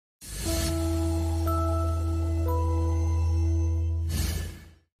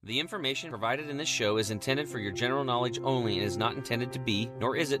The information provided in this show is intended for your general knowledge only and is not intended to be,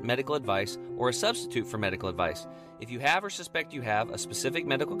 nor is it, medical advice or a substitute for medical advice. If you have or suspect you have a specific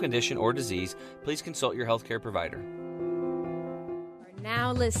medical condition or disease, please consult your healthcare provider. You're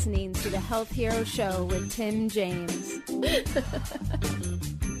now listening to the Health Hero Show with Tim James.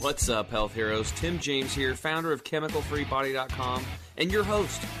 What's up, Health Heroes? Tim James here, founder of ChemicalFreeBody.com and your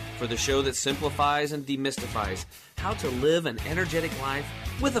host for the show that simplifies and demystifies how to live an energetic life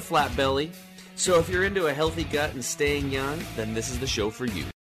with a flat belly. So if you're into a healthy gut and staying young, then this is the show for you.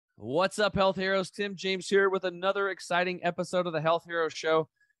 What's up, Health Heroes? Tim James here with another exciting episode of the Health Hero Show.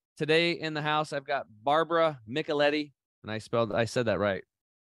 Today in the house, I've got Barbara Micheletti, and I said that right.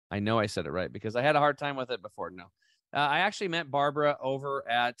 I know I said it right because I had a hard time with it before. No. I actually met Barbara over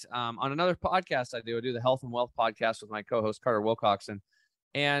at on another podcast I do. I do the Health and Wealth podcast with my co-host, Carter Wilcoxon.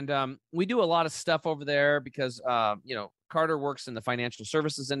 And we do a lot of stuff over there because, Carter works in the financial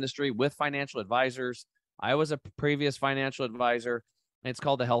services industry with financial advisors. I was a previous financial advisor, and it's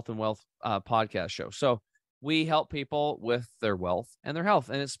called the Health and Wealth podcast show. So we help people with their wealth and their health,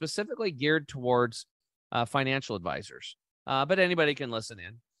 and it's specifically geared towards financial advisors. But anybody can listen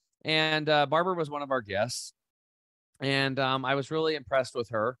in. And Barbara was one of our guests. And I was really impressed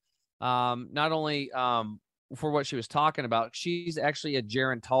with her, not only for what she was talking about. She's actually a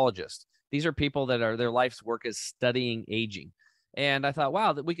gerontologist. These are people that their life's work is studying aging. And I thought,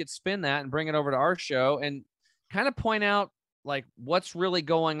 wow, that we could spin that and bring it over to our show and kind of point out like what's really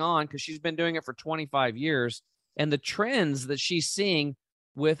going on, because she's been doing it for 25 years and the trends that she's seeing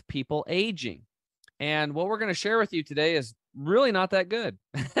with people aging. And what we're going to share with you today is really not that good,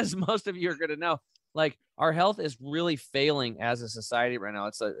 as most of you are going to know. Like, our health is really failing as a society right now.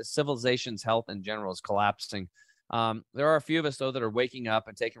 It's civilization's health in general is collapsing. There are a few of us, though, that are waking up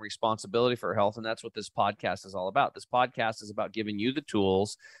and taking responsibility for health, and that's what this podcast is all about. This podcast is about giving you the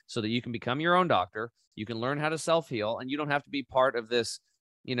tools so that you can become your own doctor. You can learn how to self-heal, and you don't have to be part of this,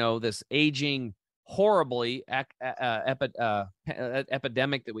 this aging, horribly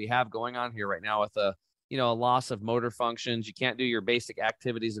epidemic that we have going on here right now with a loss of motor functions. You can't do your basic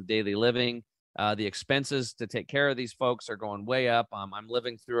activities of daily living. The expenses to take care of these folks are going way up. I'm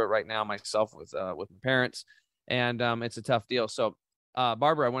living through it right now myself with my parents, and it's a tough deal. So,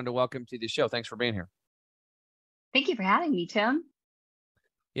 Barbara, I wanted to welcome to the show. Thanks for being here. Thank you for having me, Tim.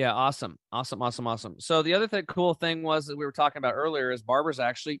 Yeah, awesome. So the other cool thing was that we were talking about earlier is Barbara's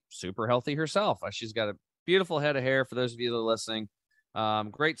actually super healthy herself. She's got a beautiful head of hair for those of you that are listening.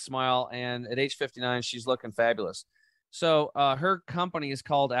 Great smile, and at age 59, she's looking fabulous. So her company is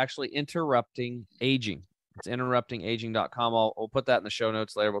called actually Interrupting Aging. It's interruptingaging.com. We'll put that in the show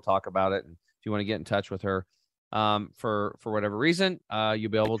notes later. We'll talk about it. And if you want to get in touch with her for whatever reason,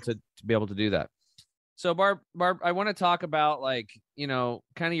 you'll be able to do that. So Barb, I want to talk about kind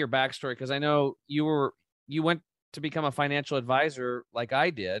of your backstory, because I know you went to become a financial advisor like I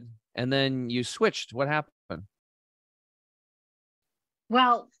did, and then you switched. What happened?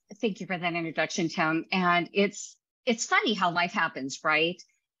 Well, thank you for that introduction, Tim. And it's funny how life happens, right?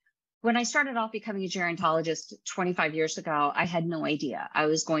 When I started off becoming a gerontologist 25 years ago, I had no idea I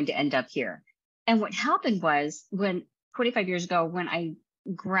was going to end up here. And what happened was, when 25 years ago, when I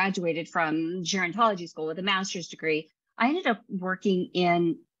graduated from gerontology school with a master's degree, I ended up working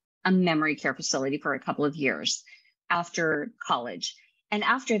in a memory care facility for a couple of years after college. And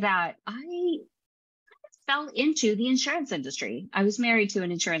after that, I fell into the insurance industry. I was married to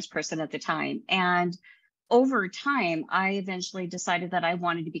an insurance person at the time. And over time, I eventually decided that I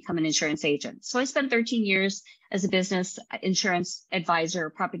wanted to become an insurance agent. So I spent 13 years as a business insurance advisor,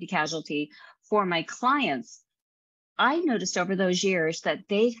 property casualty for my clients. I noticed over those years that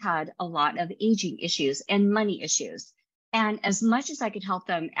they had a lot of aging issues and money issues. And as much as I could help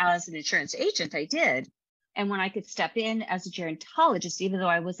them as an insurance agent, I did. And when I could step in as a gerontologist, even though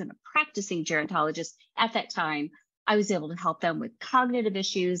I wasn't a practicing gerontologist at that time, I was able to help them with cognitive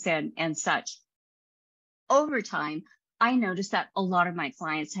issues and such. Over time, I noticed that a lot of my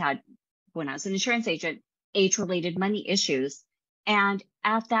clients had, when I was an insurance agent, age-related money issues. And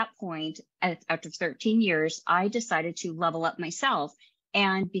at that point, after 13 years, I decided to level up myself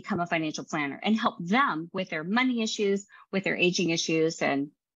and become a financial planner and help them with their money issues, with their aging issues, and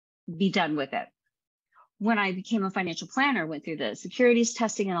be done with it. When I became a financial planner, went through the securities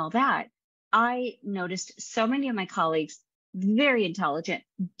testing and all that, I noticed so many of my colleagues, very intelligent,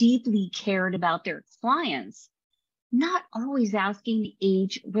 deeply cared about their clients, not always asking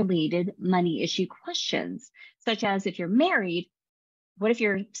age-related money issue questions, such as, if you're married, what if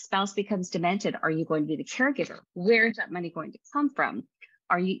your spouse becomes demented? Are you going to be the caregiver? Where is that money going to come from?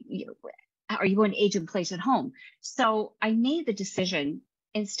 Are you going to age in place at home? So I made the decision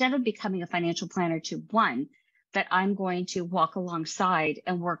instead of becoming a financial planner to one, that I'm going to walk alongside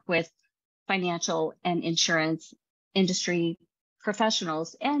and work with financial and insurance industry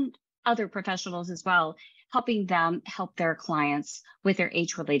professionals and other professionals as well, helping them help their clients with their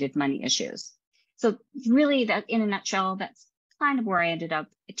age-related money issues. So really, that in a nutshell, that's kind of where I ended up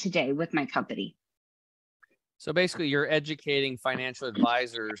today with my company. So basically, you're educating financial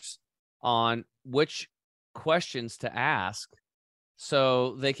advisors on which questions to ask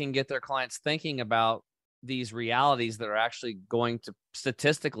so they can get their clients thinking about these realities that are actually going to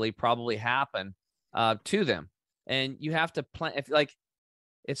statistically probably happen to them. And you have to plan. If like,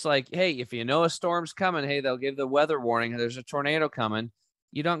 it's like, hey, if you know a storm's coming, hey, they'll give the weather warning. There's a tornado coming.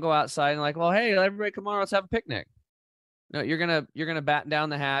 You don't go outside and like, well, hey, everybody, come on, let's have a picnic. No, you're gonna batten down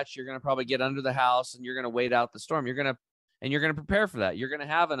the hatch. You're gonna probably get under the house and you're gonna wait out the storm. You're gonna prepare for that. You're gonna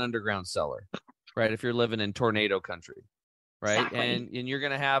have an underground cellar, right? If you're living in tornado country, right? Exactly. And you're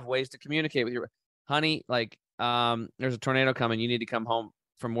gonna have ways to communicate with your honey. Like, there's a tornado coming. You need to come home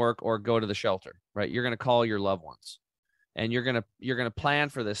from work or go to the shelter, right? You're gonna call your loved ones, and you're gonna plan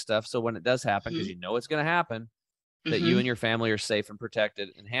for this stuff. So when it does happen, because you know it's gonna happen, that you and your family are safe and protected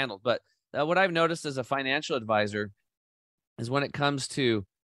and handled. But what I've noticed as a financial advisor is when it comes to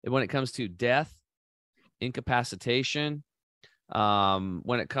death, incapacitation,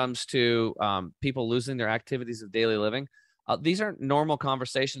 when it comes to people losing their activities of daily living, these aren't normal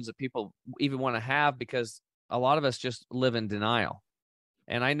conversations that people even want to have because a lot of us just live in denial.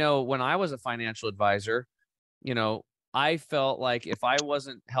 And I know when I was a financial advisor, I felt like if I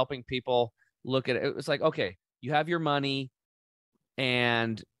wasn't helping people look at it, it was like, okay, you have your money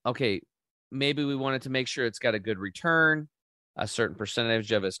and okay, maybe we wanted to make sure it's got a good return. A certain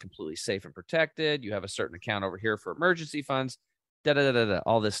percentage of it is completely safe and protected. You have a certain account over here for emergency funds,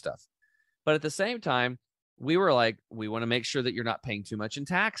 all this stuff. But at the same time, we were like, we want to make sure that you're not paying too much in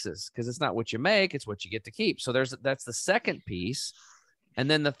taxes because it's not what you make, it's what you get to keep. So that's the second piece.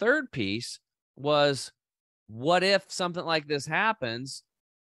 And then the third piece was, what if something like this happens?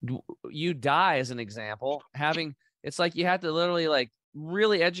 You die, as an example, it's like you have to literally like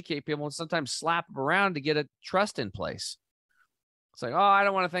really educate people and sometimes slap them around to get a trust in place. It's like, oh, I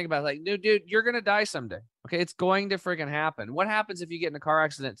don't want to think about it. Like, dude, you're going to die someday. Okay. It's going to freaking happen. What happens if you get in a car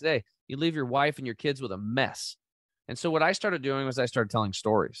accident today? You leave your wife and your kids with a mess. And so what I started doing was I started telling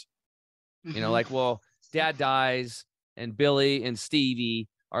stories, like, well, dad dies and Billy and Stevie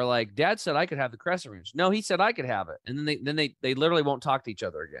are like, dad said I could have the Crescent Ranch. No, he said I could have it. And then they literally won't talk to each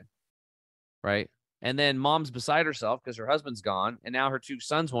other again. Right. And then mom's beside herself because her husband's gone. And now her two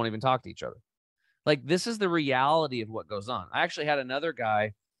sons won't even talk to each other. Like, this is the reality of what goes on. I actually had another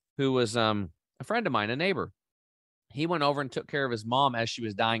guy who was a friend of mine, a neighbor. He went over and took care of his mom as she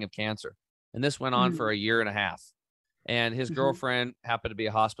was dying of cancer. And this went on for a year and a half. And his girlfriend happened to be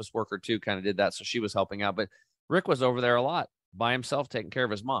a hospice worker too, kind of did that. So she was helping out. But Rick was over there a lot by himself, taking care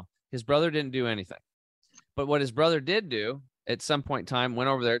of his mom. His brother didn't do anything. But what his brother did do at some point in time, went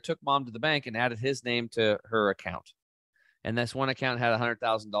over there, took mom to the bank and added his name to her account. And this one account had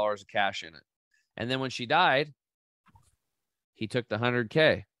 $100,000 of cash in it. And then when she died, he took the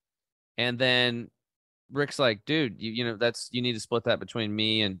 $100K. And then Rick's like, dude, you need to split that between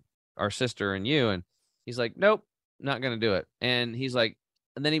me and our sister and you. And he's like, nope, not going to do it. And he's like,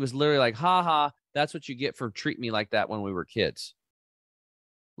 and then he was literally like, ha, that's what you get for treating me like that when we were kids.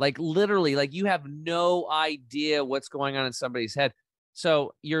 Like, literally, like, you have no idea what's going on in somebody's head.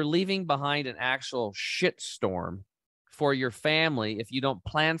 So you're leaving behind an actual shitstorm for your family if you don't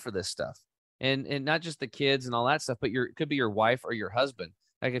plan for this stuff. And not just the kids and all that stuff, but it could be your wife or your husband.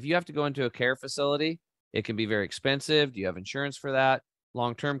 Like, if you have to go into a care facility, it can be very expensive. Do you have insurance for that?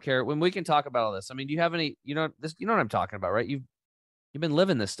 Long-term care. When we can talk about all this, I mean, do you have any, you know what I'm talking about, right? You've been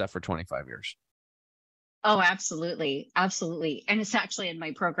living this stuff for 25 years. Oh, absolutely. Absolutely. And it's actually in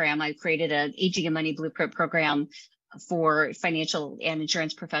my program. I've created an Aging and Money Blueprint program for financial and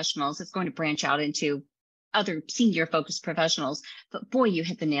insurance professionals. It's going to branch out into other senior focused professionals. But boy, you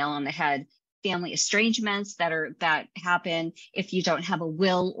hit the nail on the head. Family estrangements that happen if you don't have a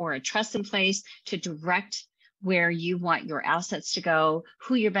will or a trust in place to direct where you want your assets to go,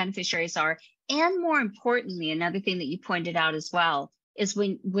 who your beneficiaries are. And more importantly, another thing that you pointed out as well is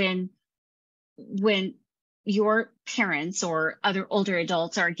when your parents or other older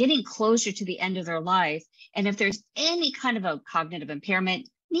adults are getting closer to the end of their life, and if there's any kind of a cognitive impairment,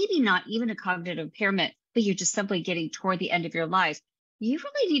 maybe not even a cognitive impairment, but you're just simply getting toward the end of your life, you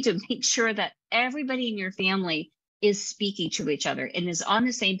really need to make sure that everybody in your family is speaking to each other and is on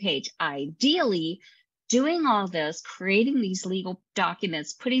the same page. Ideally, doing all this, creating these legal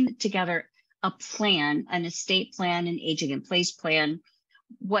documents, putting together a plan, an estate plan, an aging in place plan,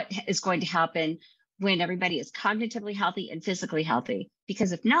 what is going to happen when everybody is cognitively healthy and physically healthy.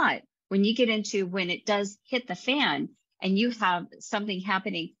 Because if not, when you get into when it does hit the fan and you have something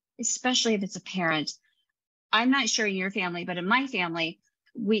happening, especially if it's a parent, I'm not sure in your family, but in my family,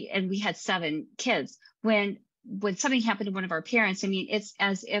 we had 7 kids. When something happened to one of our parents, I mean, it's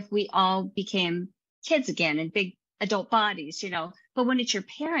as if we all became kids again in big adult bodies, But when it's your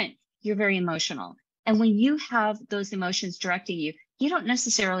parent, you're very emotional. And when you have those emotions directing you, you don't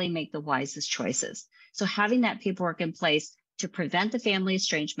necessarily make the wisest choices. So having that paperwork in place to prevent the family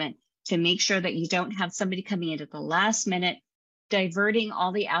estrangement, to make sure that you don't have somebody coming in at the last minute, diverting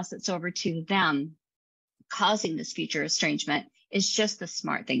all the assets over to them, causing this future estrangement, is just the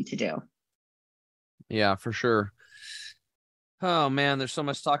smart thing to do. Yeah, for sure. Oh man, there's so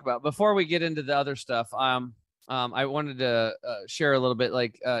much to talk about. Before we get into the other stuff, I wanted to share a little bit.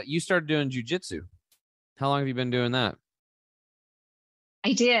 Like, you started doing jujitsu. How long have you been doing that?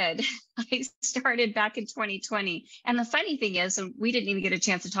 I did. I started back in 2020. And the funny thing is, and we didn't even get a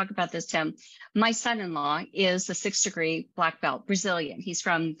chance to talk about this, Tim, my son-in-law is a 6th-degree black belt, Brazilian. He's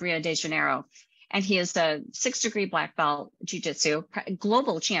from Rio de Janeiro. And he is a 6th-degree black belt jiu-jitsu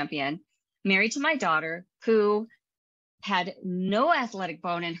global champion, married to my daughter, who had no athletic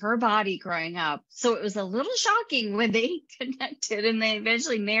bone in her body growing up. So it was a little shocking when they connected and they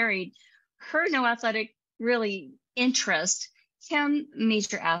eventually married. Her no athletic really interest, him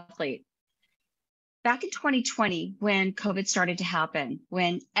major athlete. Back in 2020, when COVID started to happen,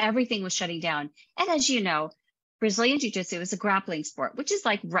 when everything was shutting down, and as you know, Brazilian Jiu-Jitsu is a grappling sport, which is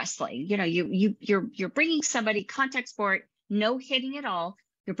like wrestling. You're bringing somebody, contact sport, no hitting at all.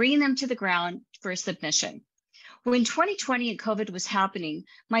 You're bringing them to the ground for a submission. When 2020 and COVID was happening,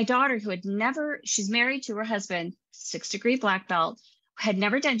 my daughter, who she's married to her husband, 6th-degree black belt, had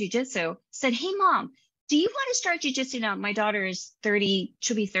never done jiu-jitsu, said, "Hey, Mom, do you want to start jiu-jitsu now?" My daughter is 30,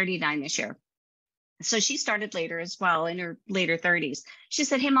 she'll be 39 this year. So she started later as well, in her later 30s. She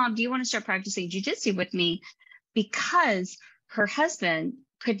said, "Hey, Mom, do you want to start practicing jiu-jitsu with me?" Because her husband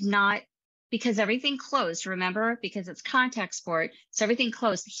could not, because everything closed, remember, because it's contact sport, so everything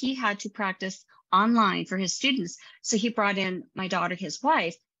closed. He had to practice online for his students. So he brought in my daughter, his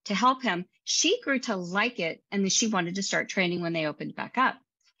wife, to help him. She grew to like it, and then she wanted to start training when they opened back up.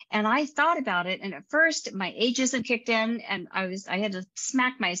 And I thought about it, and at first my ageism kicked in, and I had to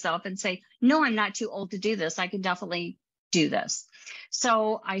smack myself and say, "No, I'm not too old to do this. I can definitely do this."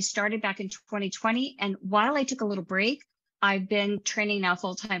 So I started back in 2020, and while I took a little break, I've been training now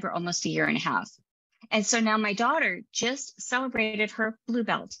full time for almost a year and a half. And so now my daughter just celebrated her blue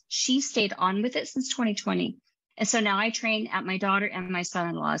belt. She stayed on with it since 2020. And so now I train at my daughter and my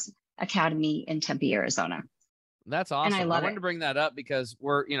son-in-law's academy in Tempe, Arizona. That's awesome. And I love wanted it. to bring that up because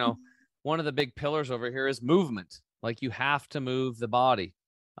we're, one of the big pillars over here is movement. Like, you have to move the body.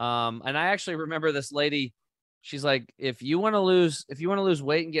 And I actually remember this lady, she's like, if you want to lose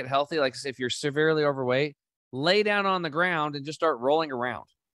weight and get healthy, like if you're severely overweight, lay down on the ground and just start rolling around.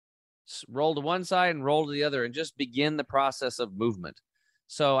 Roll to one side and roll to the other and just begin the process of movement.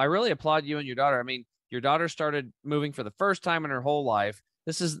 So I really applaud you and your daughter. I mean, your daughter started moving for the first time in her whole life.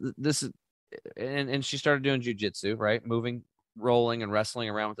 And she started doing jujitsu, right? Moving, rolling, and wrestling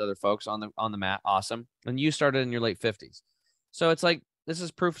around with other folks on the mat. Awesome. And you started in your late 50s. So it's like, this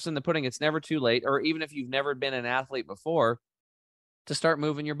is proofs in the pudding. It's never too late. Or even if you've never been an athlete before, to start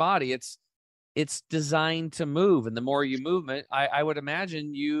moving your body. It's designed to move. And the more you move it, I would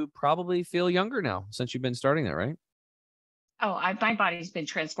imagine you probably feel younger now since you've been starting that, right? Oh, my body's been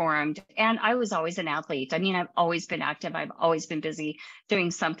transformed. And I was always an athlete. I mean, I've always been active. I've always been busy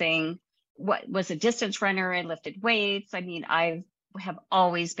doing something. What was a distance runner? I lifted weights. I mean, I have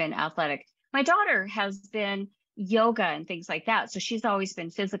always been athletic. My daughter has been yoga and things like that. So she's always been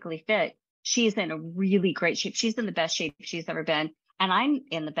physically fit. She's in a really great shape. She's in the best shape she's ever been. And I'm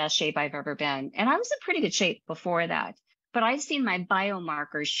in the best shape I've ever been. And I was in pretty good shape before that. But I've seen my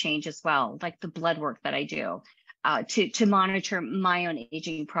biomarkers change as well, like the blood work that I do to monitor my own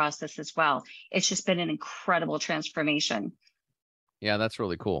aging process as well. It's just been an incredible transformation. Yeah, that's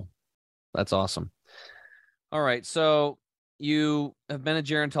really cool. That's awesome. All right. So you have been a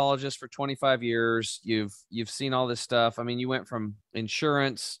gerontologist for 25 years. You've seen all this stuff. I mean, you went from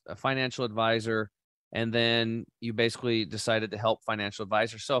insurance, a financial advisor, and then you basically decided to help financial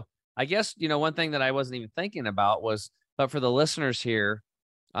advisors. So I guess, one thing that I wasn't even thinking about was, but for the listeners here,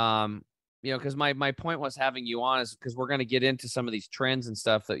 because my point was having you on is because we're going to get into some of these trends and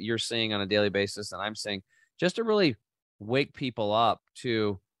stuff that you're seeing on a daily basis. And I'm seeing, just to really wake people up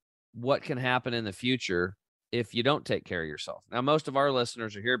to what can happen in the future if you don't take care of yourself. Now, most of our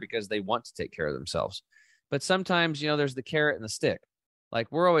listeners are here because they want to take care of themselves. But sometimes, there's the carrot and the stick.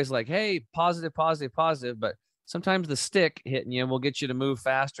 Like we're always like, hey, positive, positive, positive. But sometimes the stick hitting you will get you to move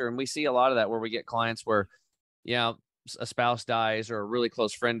faster. And we see a lot of that where we get clients where, a spouse dies or a really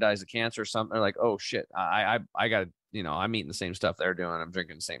close friend dies of cancer or something. They're like, oh shit, I got to, I'm eating the same stuff they're doing. I'm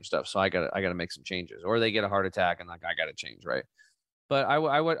drinking the same stuff. So I got to make some changes. Or they get a heart attack and like, I got to change. Right. But I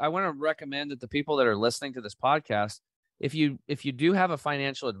want to recommend that the people that are listening to this podcast, if you do have a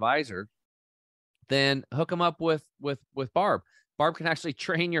financial advisor, then hook them up with Barb. Barb can actually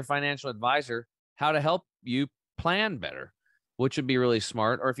train your financial advisor how to help you plan better, which would be really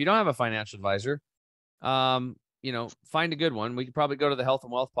smart. Or if you don't have a financial advisor, find a good one. We could probably go to the Health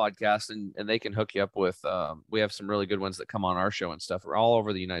and Wealth podcast and they can hook you up with, we have some really good ones that come on our show and stuff. We're all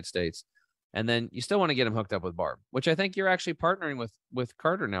over the United States. And then you still want to get them hooked up with Barb, which I think you're actually partnering with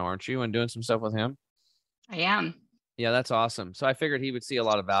Carter now, aren't you? And doing some stuff with him. I am. Yeah, that's awesome. So I figured he would see a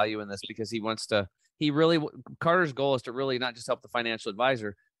lot of value in this because Carter's goal is to really not just help the financial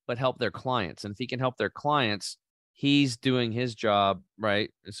advisor, but help their clients. And if he can help their clients, he's doing his job,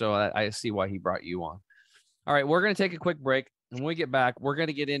 right? So I see why he brought you on. All right, we're going to take a quick break. And when we get back, we're going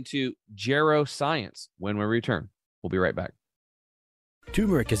to get into geroscience when we return. We'll be right back.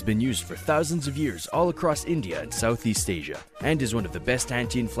 Turmeric has been used for thousands of years all across India and Southeast Asia and is one of the best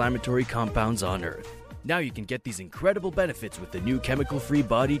anti-inflammatory compounds on earth. Now you can get these incredible benefits with the new chemical-free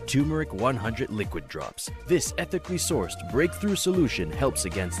body Turmeric 100 liquid drops. This ethically sourced breakthrough solution helps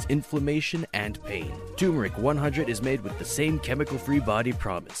against inflammation and pain. Turmeric 100 is made with the same chemical-free body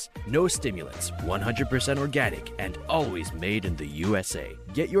promise. No stimulants, 100% organic, and always made in the USA.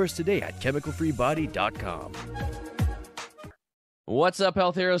 Get yours today at chemicalfreebody.com. What's up,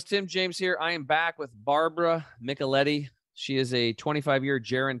 health heroes? Tim James here. I am back with Barbara Micheletti. She is a 25-year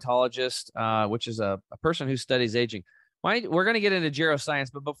gerontologist, which is a person who studies aging. We're going to get into geroscience,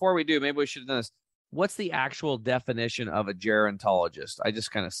 but before we do, maybe we should have done this. What's the actual definition of a gerontologist? I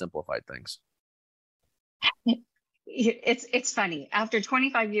just kind of simplified things. It's funny. After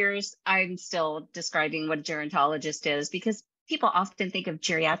 25 years, I'm still describing what a gerontologist is because people often think of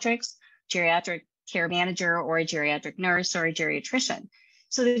geriatrics, geriatric care manager, or a geriatric nurse, or a geriatrician.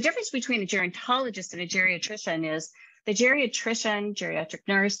 So the difference between a gerontologist and a geriatrician is the geriatrician, geriatric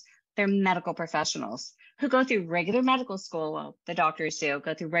nurse, they're medical professionals who go through regular medical school. Well, the doctors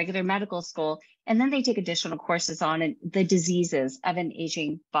go through regular medical school, and then they take additional courses on the diseases of an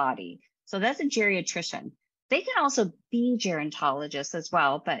aging body. So that's a geriatrician. They can also be gerontologists as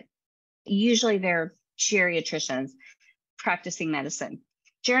well, but usually they're geriatricians practicing medicine.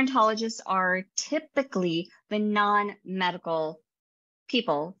 Gerontologists are typically the non-medical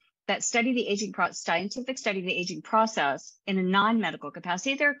people that study the aging scientific study of the aging process in a non-medical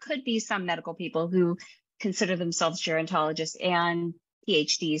capacity. There could be some medical people who consider themselves gerontologists and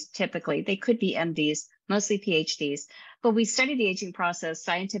PhDs. Typically, they could be MDs, mostly PhDs. But we study the aging process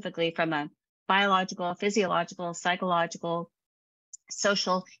scientifically from a biological, physiological, psychological,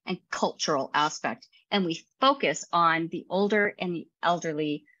 social, and cultural aspect. And we focus on the older and the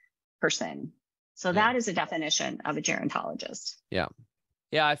elderly person. So that is a definition of a gerontologist. Yeah.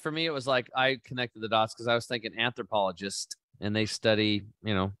 Yeah. For me, it was like I connected the dots because I was thinking anthropologist and they study,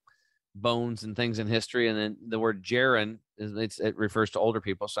 bones and things in history. And then the word geron, it refers to older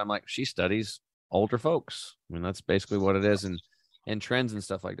people. So I'm like, she studies older folks. I mean, that's basically what it is and trends and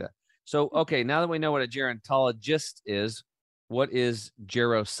stuff like that. So, okay, now that we know what a gerontologist is, what is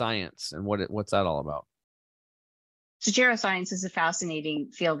geroscience and what's that all about? So geroscience is a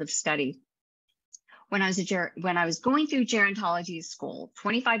fascinating field of study. When I was going through gerontology school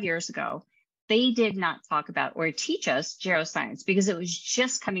 25 years ago, they did not talk about or teach us geroscience because it was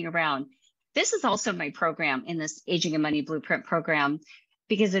just coming around. This is also my program in this Aging and Money Blueprint program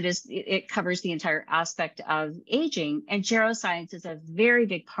because it covers the entire aspect of aging, and geroscience is a very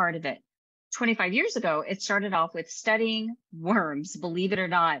big part of it. 25 years ago, it started off with studying worms, believe it or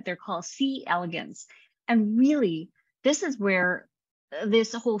not. They're called C. elegans. And really, this is where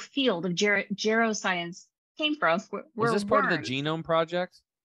this whole field of geroscience came from. Is this part of the Genome Project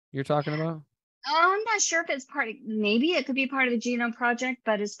you're talking about? I'm not sure if it's maybe it could be part of the Genome Project,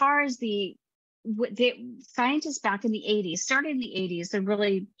 but as far as the scientists back in the 80s, started in the 80s and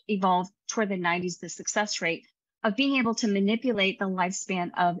really evolved toward the 90s, the success rate of being able to manipulate the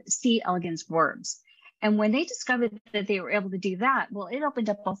lifespan of C. elegans worms. And when they discovered that they were able to do that, well, it opened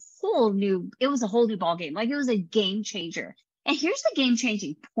up a whole new ballgame. Like it was a game changer. And here's the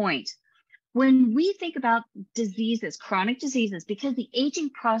game-changing point. When we think about diseases, chronic diseases, because the aging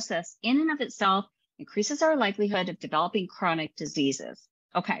process in and of itself increases our likelihood of developing chronic diseases.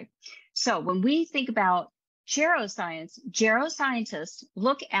 Okay, so when we think about geroscience, geroscientists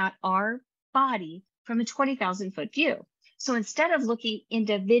look at our body from a 20,000 foot view. So instead of looking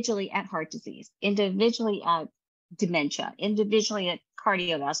individually at heart disease, individually at dementia, individually at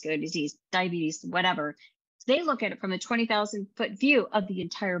cardiovascular disease, diabetes, whatever, they look at it from a 20,000-foot view of the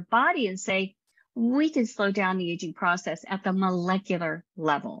entire body and say, we can slow down the aging process at the molecular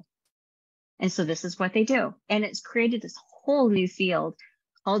level. And so this is what they do. And it's created this whole new field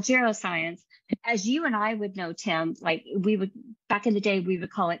called geroscience. As you and I would know, Tim, like we would, back in the day, we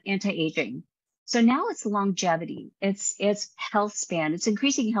would call it anti-aging. So now it's longevity, it's health span, it's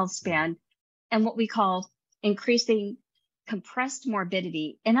increasing health span, and what we call increasing compressed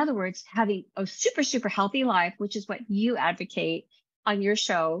morbidity. In other words, having a super, super healthy life, which is what you advocate on your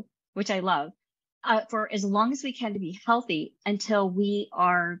show, which I love, for as long as we can to be healthy until we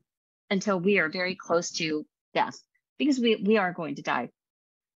are very close to death, because we are going to die.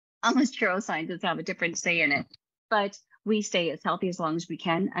 Almost neuroscientists have a different say in it, but we stay as healthy as long as we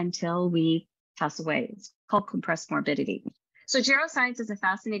can until we pass away. It's called compressed morbidity. So geroscience is a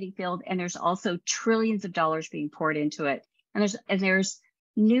fascinating field, and there's also trillions of dollars being poured into it. And there's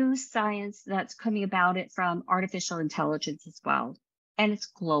new science that's coming about it from artificial intelligence as well. And it's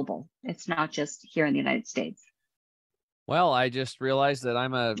global. It's not just here in the United States. Well, I just realized that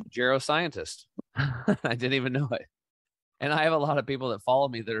I'm a geroscientist. I didn't even know it. And I have a lot of people that follow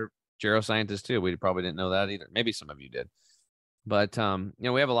me that are geroscientists too. We probably didn't know that either. Maybe some of you did. But,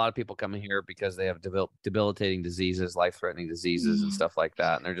 we have a lot of people coming here because they have debilitating diseases, life-threatening diseases and stuff like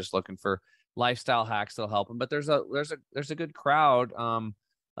that. And they're just looking for lifestyle hacks that'll help them. But there's a good crowd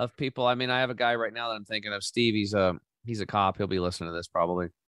of people. I mean, I have a guy right now that I'm thinking of, Steve. He's a cop. He'll be listening to this probably.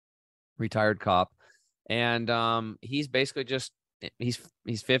 Retired cop. And he's basically just, he's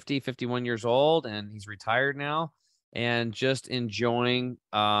 50, 51 years old, and he's retired now, and just enjoying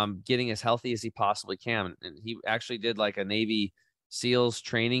getting as healthy as he possibly can. And he actually did like a Navy SEALs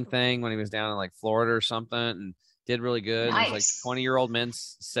training thing when he was down in like Florida or something, and did really good. Nice. There's like 20-year-old men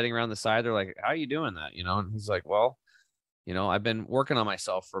sitting around the side. They're like, how are you doing that? And he's like, well, I've been working on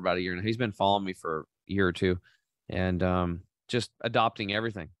myself for about a year, and he's been following me for a year or two, and just adopting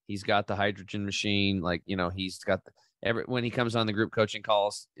everything. He's got the hydrogen machine. Like, he's got when he comes on the group coaching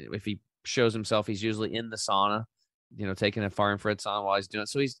calls, if he shows himself, he's usually in the sauna, taking a far infrared sauna while he's doing it.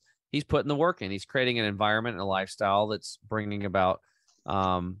 So he's putting the work in. He's creating an environment and a lifestyle that's bringing about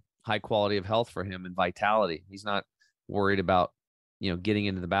high quality of health for him and vitality. He's not worried about, getting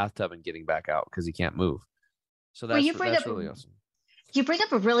into the bathtub and getting back out because he can't move. So that's really awesome. You bring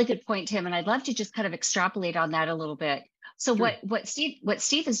up a really good point, Tim, and I'd love to just kind of extrapolate on that a little bit. So sure. what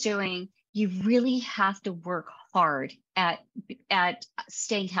Steve is doing, you really have to work hard at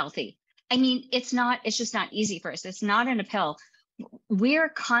staying healthy. I mean, it's just not easy for us. It's not in a pill. We're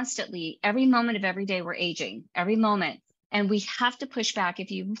constantly, every moment of every day, we're aging, every moment. And we have to push back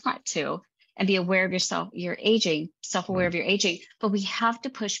if you want to, and be aware of yourself, your aging, self-aware of your aging. But we have to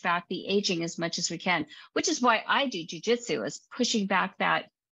push back the aging as much as we can, which is why I do jujitsu, is pushing back that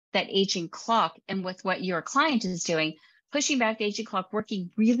aging clock. And with what your client is doing, pushing back the aging clock, working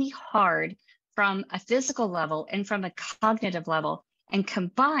really hard from a physical level and from a cognitive level, and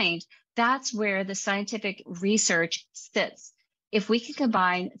combined, that's where the scientific research sits. If we can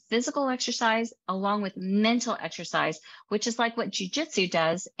combine physical exercise along with mental exercise, which is like what jujitsu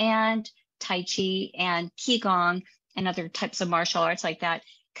does, and Tai Chi and Qigong and other types of martial arts like that,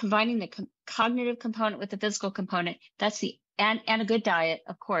 combining the cognitive component with the physical component, and a good diet,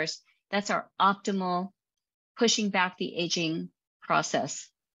 of course, that's our optimal pushing back the aging process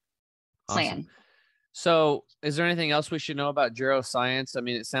plan. Awesome. So is there anything else we should know about geroscience? I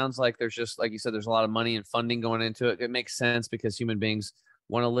mean, it sounds like there's just, like you said, there's a lot of money and funding going into it. It makes sense because human beings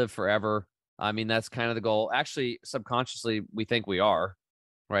want to live forever. I mean, that's kind of the goal. Actually, subconsciously, we think we are,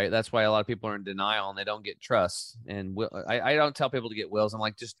 right? That's why a lot of people are in denial and they don't get trust. And I don't tell people to get wills. I'm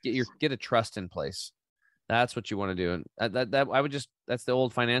like, just get a trust in place. That's what you want to do. And that's the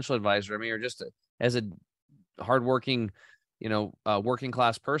old financial advisor. I mean, or just as a hardworking, working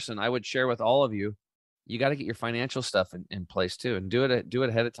class person, I would share with all of you, you got to get your financial stuff in place too, and do it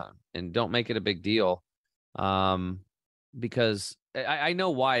ahead of time, and don't make it a big deal. Because I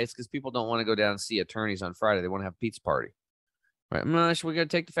know why. It's because people don't want to go down and see attorneys on Friday. They want to have a pizza party, right? Should we go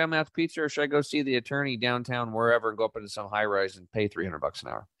take the family out to pizza, or should I go see the attorney downtown, wherever, and go up into some high rise and pay $300 an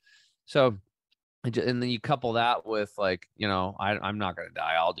hour? So, and then you couple that with like, I'm not going to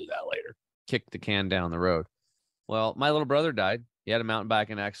die. I'll do that later. Kick the can down the road. Well, my little brother died. He had a mountain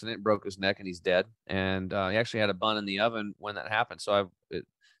biking accident, broke his neck, and he's dead. And he actually had a bun in the oven when that happened. So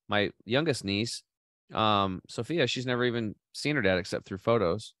my youngest niece, Sophia, she's never even seen her dad except through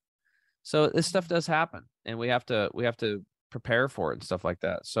photos. So this stuff does happen, and we have to prepare for it and stuff like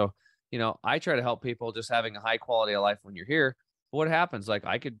that. So I try to help people just having a high quality of life when you're here. What happens? Like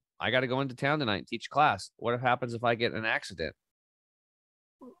I got to go into town tonight and teach class. What happens if I get in an accident?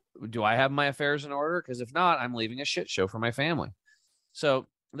 Do I have my affairs in order? Because if not, I'm leaving a shit show for my family. So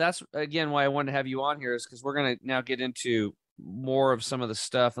that's, again, why I wanted to have you on here, is because we're going to now get into more of some of the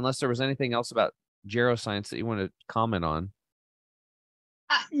stuff, unless there was anything else about geroscience that you want to comment on.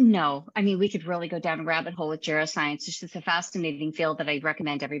 No, I mean, we could really go down a rabbit hole with geroscience. It's just a fascinating field that I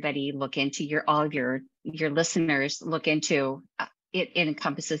recommend everybody look into. All of your listeners look into. It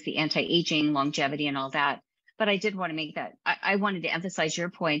encompasses the anti-aging, longevity, and all that. But I did want to make that. I wanted to emphasize your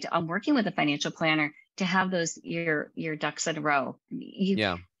point on working with a financial planner to have those your ducks in a row.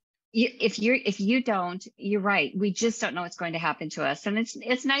 If you don't, you're right. We just don't know what's going to happen to us, and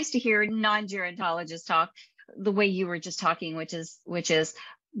it's nice to hear non-gerontologists talk the way you were just talking, which is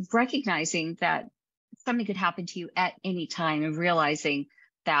recognizing that something could happen to you at any time and realizing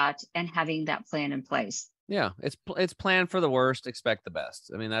that and having that plan in place. Yeah, it's plan for the worst, expect the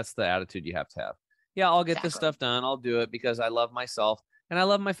best. I mean, that's the attitude you have to have. Yeah, I'll get this stuff done. I'll do it because I love myself and I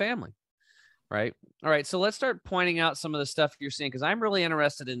love my family. Right. All right. So let's start pointing out some of the stuff you're seeing, because I'm really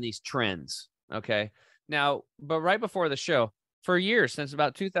interested in these trends. Okay. Now, but right before the show, for years, since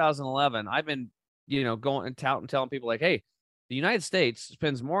about 2011, I've been, going and telling people like, hey, the United States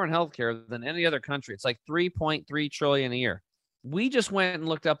spends more on healthcare than any other country. It's like 3.3 trillion a year. We just went and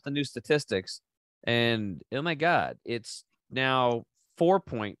looked up the new statistics, and oh my God, it's now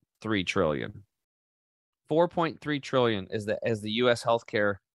 4.3 trillion. 4.3 trillion is the U.S.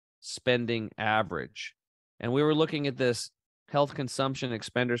 healthcare spending average. And we were looking at this health consumption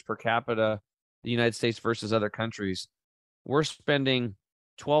expenditures per capita, the United States versus other countries. We're spending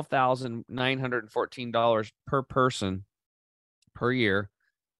 $12,914 per person per year.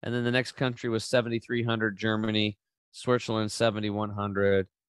 And then the next country was 7,300, Germany, Switzerland, 7,100,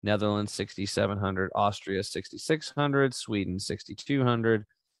 Netherlands, 6,700, Austria, 6,600, Sweden, 6,200,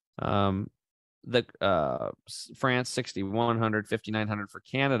 France, 6,100, 5,900 for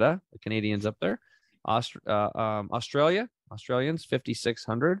Canada, the Canadians up there. Australians,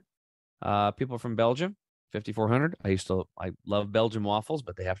 5,600. People from Belgium, 5,400. I love Belgian waffles,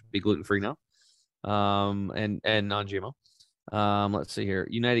 but they have to be gluten-free now. And non-GMO. Let's see here.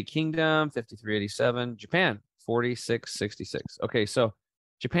 United Kingdom, 5,387. Japan, 4,666. Okay, so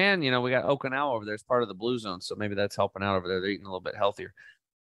Japan, we got Okinawa over there. It's part of the blue zone, so maybe that's helping out over there. They're eating a little bit healthier.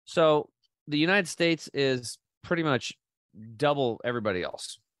 So the United States is pretty much double everybody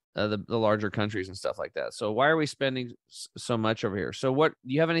else, the larger countries and stuff like that. So why are we spending so much over here? So do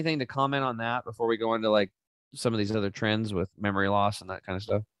you have anything to comment on that before we go into like some of these other trends with memory loss and that kind of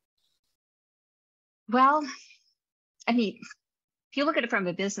stuff? Well, I mean, if you look at it from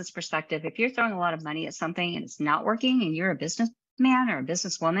a business perspective, if you're throwing a lot of money at something and it's not working, and you're a businessman or a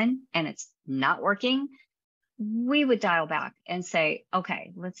businesswoman and it's not working, we would dial back and say,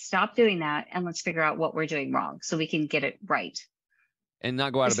 okay, let's stop doing that and let's figure out what we're doing wrong so we can get it right. And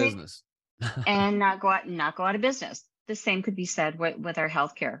not go out of business. And not go out of business. The same could be said with our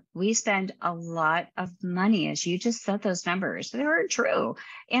healthcare. We spend a lot of money, as you just said, those numbers. They're true.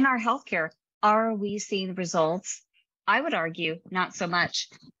 In our healthcare, are we seeing the results? I would argue not so much.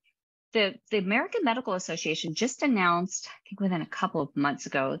 The American Medical Association just announced, I think within a couple of months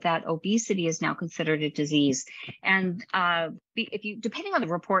ago, that obesity is now considered a disease. And depending on the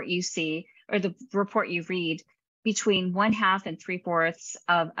report you see or the report you read, between 1/2 and 3/4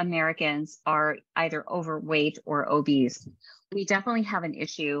 of Americans are either overweight or obese. We definitely have an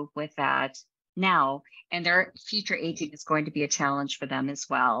issue with that now, and their future aging is going to be a challenge for them as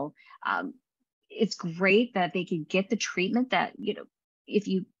well. It's great that they can get the treatment that, if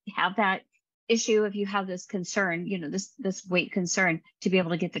you have that issue, if you have this concern, this weight concern, to be able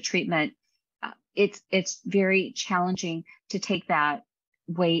to get the treatment. It's very challenging to take that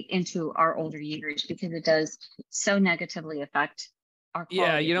weight into our older years because it does so negatively affect our quality.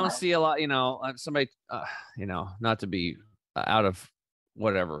 Yeah, you don't life. see a lot, somebody, not to be out of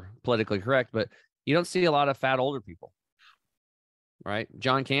whatever politically correct, but you don't see a lot of fat older people, right?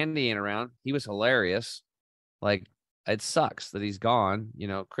 John Candy ain't around. He was hilarious. Like, it sucks that he's gone.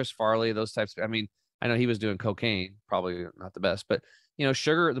 Chris Farley, those types. I mean, I know he was doing cocaine, probably not the best, but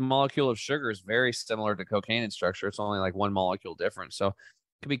sugar, the molecule of sugar is very similar to cocaine in structure. It's only like one molecule different. So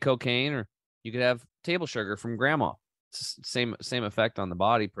it could be cocaine, or you could have table sugar from grandma. It's the same effect on the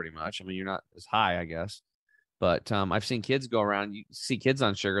body, pretty much. I mean, you're not as high, I guess, but I've seen kids go around. You see kids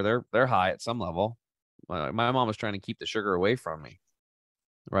on sugar; they're high at some level. My mom was trying to keep the sugar away from me,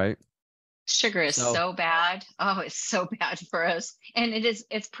 right? Sugar is so bad. Oh, it's so bad for us, and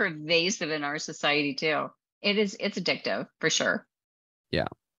it's pervasive in our society too. It's addictive for sure. Yeah.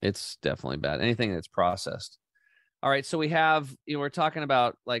 It's definitely bad. Anything that's processed. All right, so we have, we're talking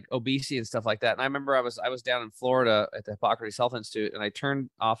about like obesity and stuff like that. And I remember I was down in Florida at the Hippocrates Health Institute, and I turned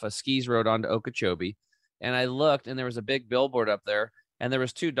off a skis road onto Okeechobee, and I looked, and there was a big billboard up there, and there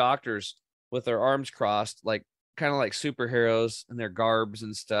was two doctors with their arms crossed, like kind of like superheroes in their garbs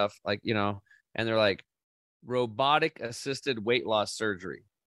and stuff, like, and they're like, robotic assisted weight loss surgery.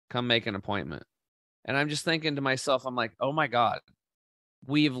 Come make an appointment. And I'm just thinking to myself, I'm like, oh my God,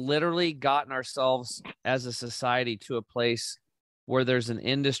 we've literally gotten ourselves as a society to a place where there's an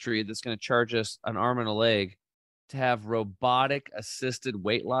industry that's going to charge us an arm and a leg to have robotic assisted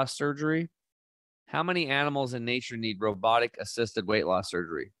weight loss surgery. How many animals in nature need robotic assisted weight loss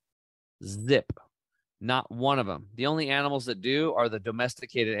surgery? Zip. Not one of them. The only animals that do are the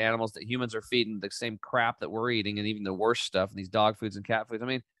domesticated animals that humans are feeding the same crap that we're eating, and even the worst stuff, these dog foods and cat foods. I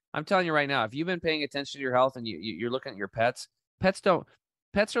mean, I'm telling you right now, if you've been paying attention to your health and you're looking at your pets, pets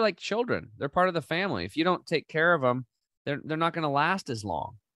are like children. They're part of the family. If you don't take care of them, they're not going to last as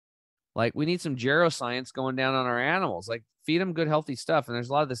long. Like, we need some geroscience going down on our animals. Like, feed them good, healthy stuff. And there's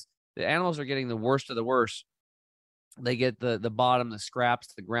a lot of this. The animals are getting the worst of the worst. They get the bottom, the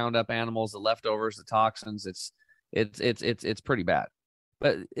scraps, the ground up animals, the leftovers, the toxins. It's pretty bad.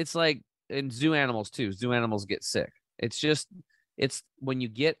 But it's like in zoo animals too. Zoo animals get sick. It's when you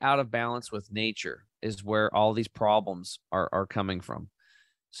get out of balance with nature is where all these problems are coming from.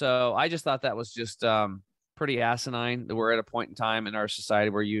 So I just thought that was just pretty asinine that we're at a point in time in our society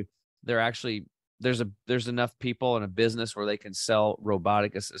where there's enough people in a business where they can sell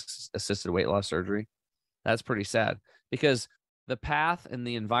robotic assisted weight loss surgery. That's pretty sad, because the path and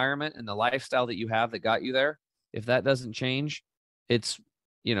the environment and the lifestyle that you have that got you there, if that doesn't change, it's,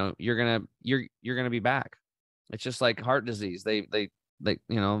 you're going to be back. It's just like heart disease. They'll do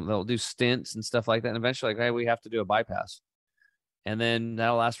stents and stuff like that. And eventually, like, hey, we have to do a bypass. And then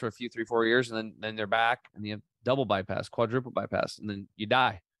that'll last for a few, 3-4 years. And then they're back, and you have double bypass, quadruple bypass, and then you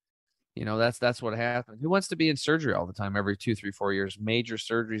die. That's what happens. Who wants to be in surgery all the time, every 2, 3, 4 years, major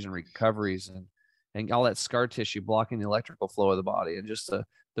surgeries and recoveries and all that scar tissue blocking the electrical flow of the body, and just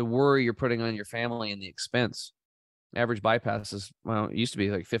the worry you're putting on your family and the expense. Average bypass is, well, it used to be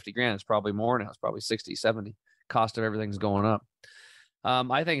like 50 grand. It's probably more now. It's probably 60, 70. Cost of everything's going up.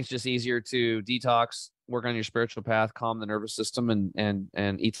 I think it's just easier to detox, work on your spiritual path, calm the nervous system, and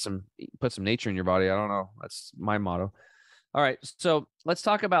put some nature in your body. I don't know. That's my motto. All right. So let's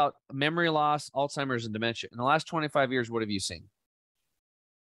talk about memory loss, Alzheimer's, and dementia. In the last 25 years, what have you seen?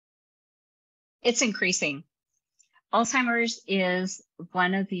 It's increasing. Alzheimer's is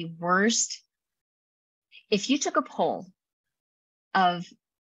one of the worst. If you took a poll of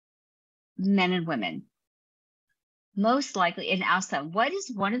men and women, most likely, and asked them, what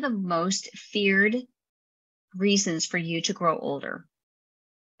is one of the most feared reasons for you to grow older?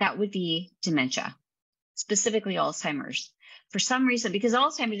 That would be dementia, specifically Alzheimer's. For some reason, because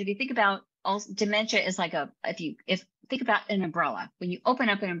Alzheimer's, if you think about dementia is like think about an umbrella. When you open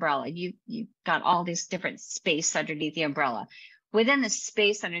up an umbrella, you got all this different space underneath the umbrella. Within the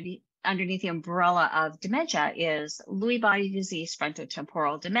space underneath the umbrella of dementia is Lewy body disease,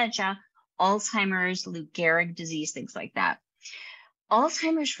 frontotemporal dementia, Alzheimer's, Lou Gehrig disease, things like that.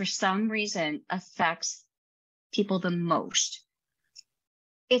 Alzheimer's, for some reason, affects people the most.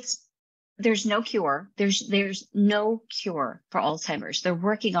 There's no cure. There's no cure for Alzheimer's. They're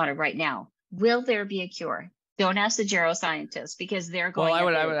working on it right now. Will there be a cure? Don't ask the geroscientists, because they're going.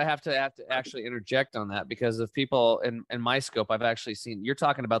 Well, I would have to actually interject on that, because of people in my scope, I've actually seen. You're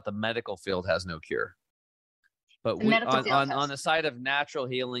talking about the medical field has no cure, but on the side of natural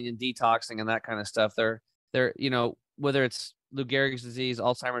healing and detoxing and that kind of stuff, they're whether it's Lou Gehrig's disease,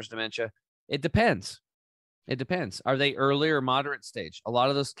 Alzheimer's, dementia, it depends. It depends. Are they early or moderate stage? A lot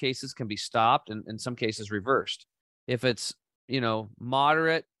of those cases can be stopped and in some cases reversed. If it's,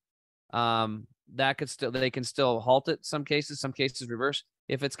 moderate, they can still halt it. Some cases reverse.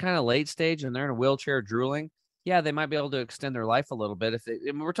 If it's kind of late stage and they're in a wheelchair drooling, yeah, they might be able to extend their life a little bit.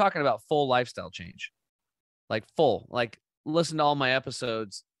 We're talking about full lifestyle change, like listen to all my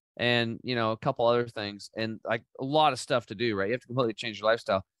episodes and, a couple other things, and like a lot of stuff to do, right? You have to completely change your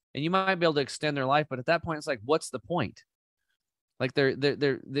lifestyle. And you might be able to extend their life, but at that point, it's like, what's the point? Like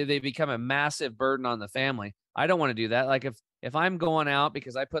they become a massive burden on the family. I don't want to do that. Like if I'm going out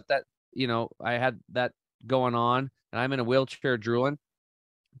because I put that, I had that going on and I'm in a wheelchair drooling,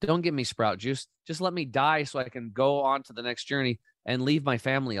 don't give me sprout juice. Just let me die so I can go on to the next journey and leave my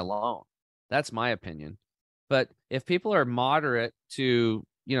family alone. That's my opinion. But if people are moderate to,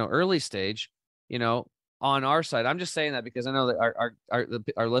 early stage, on our side, I'm just saying that because I know that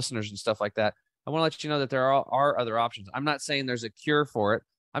our listeners and stuff like that, I want to let you know that there are other options. I'm not saying there's a cure for it.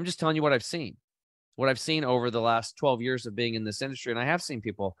 I'm just telling you what I've seen. What I've seen over the last 12 years of being in this industry. And I have seen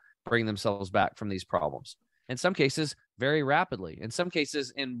people bring themselves back from these problems. In some cases, very rapidly. In some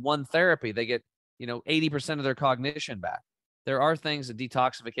cases, in one therapy, they get, 80% of their cognition back. There are things, the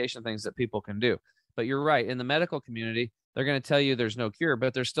detoxification things that people can do. But you're right. In the medical community, they're going to tell you there's no cure,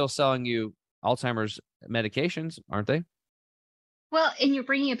 but they're still selling you Alzheimer's medications, aren't they? Well, and you're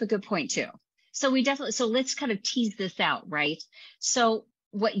bringing up a good point too. So let's kind of tease this out, right? So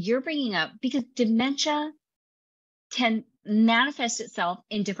what you're bringing up, because dementia can manifest itself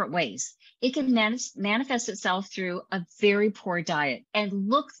in different ways. It can manifest itself through a very poor diet and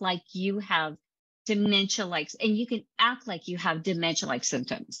look like you have dementia-like, and you can act like you have dementia-like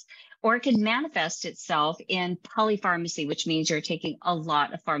symptoms. Or it can manifest itself in polypharmacy, which means you're taking a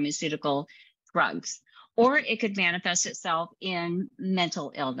lot of pharmaceutical drugs. Or it could manifest itself in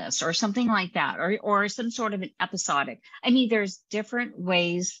mental illness or something like that, or some sort of an episodic. I mean, there's different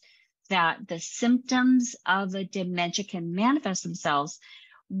ways that the symptoms of a dementia can manifest themselves.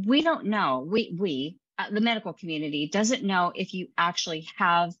 We don't know. The medical community doesn't know if you actually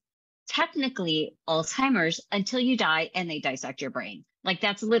have technically Alzheimer's until you die and they dissect your brain. Like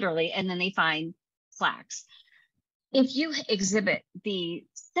that's literally, and then they find plaques. If you exhibit the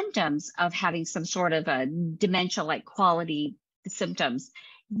symptoms of having some sort of a dementia-like quality symptoms,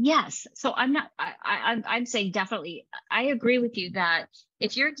 yes. So I'm saying definitely, I agree with you that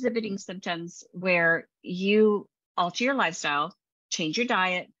if you're exhibiting symptoms where you alter your lifestyle, change your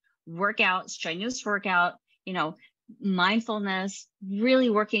diet, work out, strenuous workout, mindfulness, really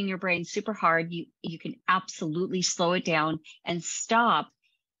working your brain super hard, you can absolutely slow it down and stop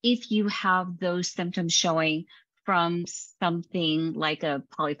if you have those symptoms showing from something like a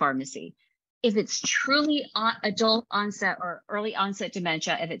polypharmacy. If it's truly adult onset or early onset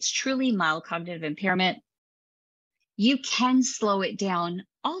dementia, if it's truly mild cognitive impairment, you can slow it down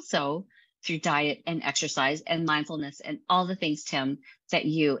also through diet and exercise and mindfulness and all the things, Tim, that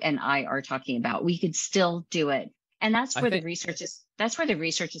you and I are talking about. We could still do it. And that's where the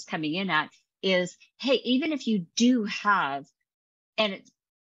research is coming in at is, hey, even if you do have, and it's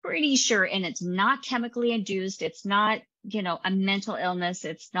pretty sure, and it's not chemically induced, it's not, a mental illness,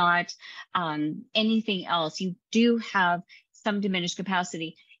 it's not anything else, you do have some diminished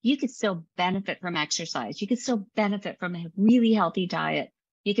capacity, you could still benefit from exercise. You could still benefit from a really healthy diet.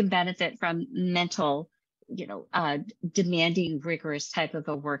 You can benefit from mental, demanding, rigorous type of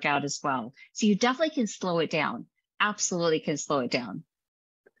a workout as well. So you definitely can slow it down. Absolutely can slow it down.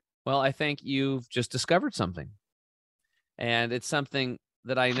 Well, I think you've just discovered something. And it's something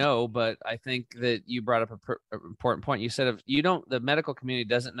that I know, but I think that you brought up an important point. You said the medical community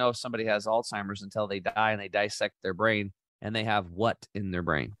doesn't know if somebody has Alzheimer's until they die and they dissect their brain, and they have what in their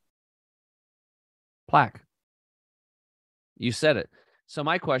brain? Plaque. You said it. So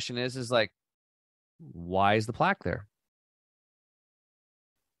my question is like, why is the plaque there?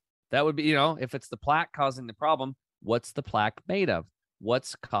 That would be, if it's the plaque causing the problem, what's the plaque made of?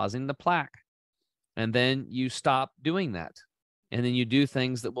 What's causing the plaque? And then you stop doing that. And then you do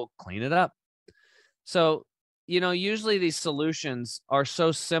things that will clean it up. So, usually these solutions are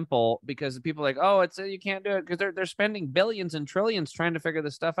so simple because people are like, oh, you can't do it because they're spending billions and trillions trying to figure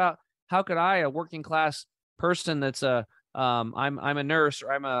this stuff out. How could I, a working class person that's I'm a nurse,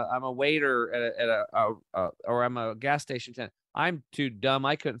 or I'm a waiter or I'm a gas station attendant, I'm too dumb,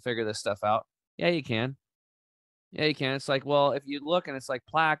 I couldn't figure this stuff out. Yeah, you can. It's like, well, if you look and it's like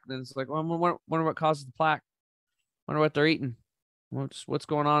plaque, then it's like, well, wonder what causes the plaque. Wonder what they're eating. What's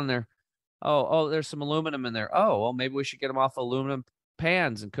going on there? Oh, there's some aluminum in there. Oh, well, maybe we should get them off aluminum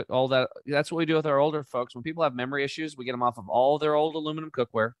pans and cook all that. That's what we do with our older folks. When people have memory issues, we get them off of all their old aluminum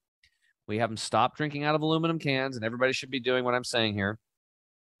cookware. We have them stop drinking out of aluminum cans, and everybody should be doing what I'm saying here.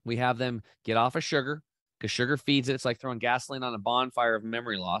 We have them get off of sugar because sugar feeds it. It's like throwing gasoline on a bonfire of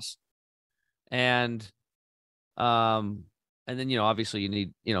memory loss. And then, obviously you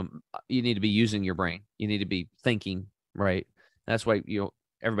need to be using your brain. You need to be thinking, right? That's why,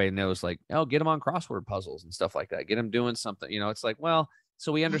 everybody knows, like, oh, get them on crossword puzzles and stuff like that. Get them doing something, it's like, well,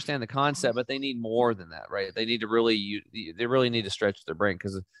 so we understand the concept, but they need more than that, right? They need to they really need to stretch their brain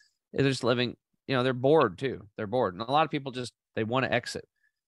because they're just living, they're bored too. They're bored. And a lot of people they want to exit.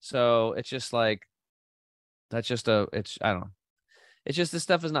 So it's just like, I don't know. It's just, this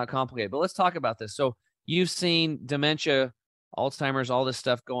stuff is not complicated, but let's talk about this. So you've seen dementia, Alzheimer's, all this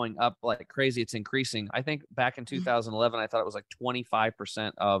stuff going up like crazy. It's increasing. I think back in 2011, I thought it was like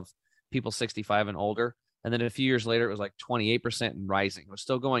 25% of people 65 and older. And then a few years later, it was like 28% and rising. It was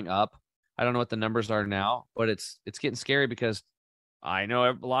still going up. I don't know what the numbers are now, but it's getting scary because I know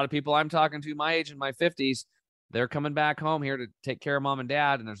a lot of people I'm talking to my age in my 50s, they're coming back home here to take care of mom and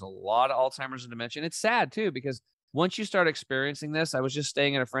dad. And there's a lot of Alzheimer's and dementia. And it's sad too, because once you start experiencing this, I was just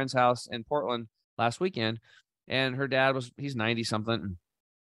staying at a friend's house in Portland last weekend, and her dad he's 90 something.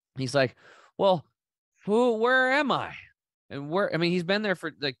 He's like, well, where am I? And he's been there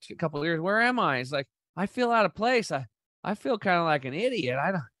for like a couple of years. Where am I? He's like, I feel out of place. I feel kind of like an idiot.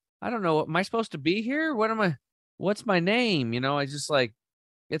 I don't know. Am I supposed to be here? What's my name? I just like,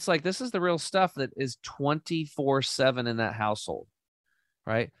 it's like, this is the real stuff that is 24/7 in that household.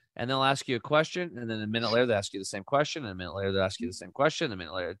 Right. And they'll ask you a question. And then a minute later, they ask you the same question. And a minute later, they ask you the same question. A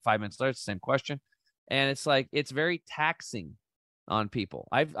minute later, 5 minutes later, it's the same question. And it's like, it's very taxing on people.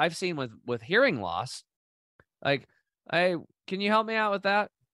 I've seen with hearing loss, like, hey, can you help me out with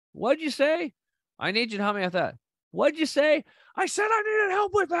that? What'd you say? I need you to help me with that. What'd you say? I said I needed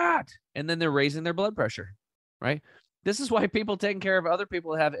help with that. And then they're raising their blood pressure, right? This is why people taking care of other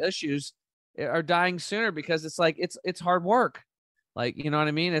people that have issues are dying sooner, because it's like, it's hard work. Like, you know what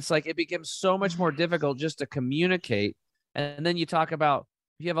I mean? It's like, it becomes so much more difficult just to communicate. And then you talk about,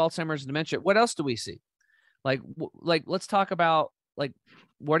 if you have Alzheimer's and dementia, what else do we see? Like, let's talk about, like,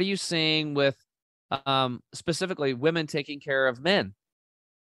 what are you seeing with specifically women taking care of men,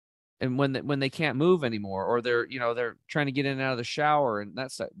 and when they can't move anymore, or they're trying to get in and out of the shower, and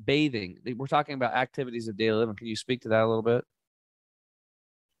that's bathing. We're talking about activities of daily living. Can you speak to that a little bit?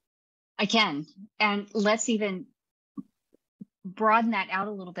 I can. And let's even broaden that out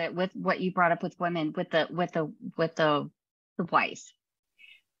a little bit with what you brought up with women, with the wife.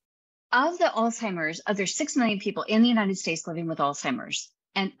 Of the Alzheimer's, there's 6 million people in the United States living with Alzheimer's.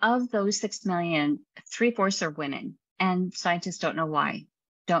 And of those 6 million, 3/4 are women. And scientists don't know why.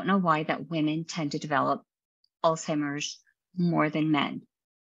 Don't know why that women tend to develop Alzheimer's more than men.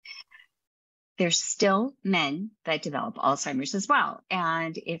 There's still men that develop Alzheimer's as well.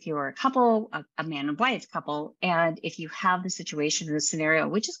 And if you're a couple, a man and wife couple, and if you have the situation or the scenario,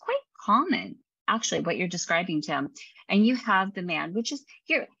 which is quite common, actually, what you're describing, Tim, and you have the man, which is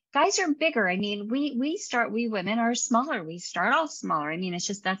here, guys are bigger. I mean, we women are smaller. We start off smaller. I mean, it's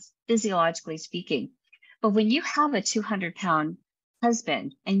just, that's physiologically speaking. But when you have a 200-pound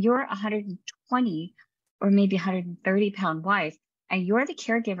husband and you're 120 or maybe 130-pound wife, and you're the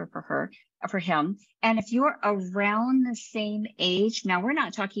caregiver for him, and if you're around the same age, now we're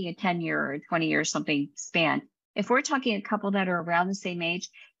not talking a 10-year or a 20-year something span. If we're talking a couple that are around the same age,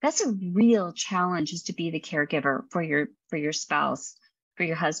 that's a real challenge, is to be the caregiver for your spouse, for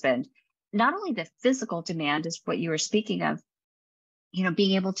your husband. Not only the physical demand is what you were speaking of,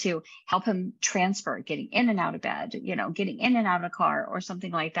 being able to help him transfer, getting in and out of bed, getting in and out of a car or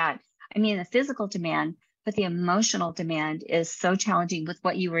something like that. I mean, the physical demand, but the emotional demand is so challenging, with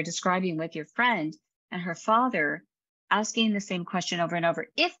what you were describing with your friend and her father asking the same question over and over.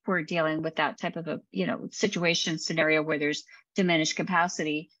 If we're dealing with that type of a, situation, scenario where there's diminished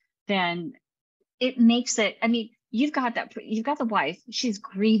capacity, then it makes it, I mean, you've got the wife, she's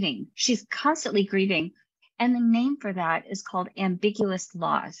grieving, she's constantly grieving. And the name for that is called ambiguous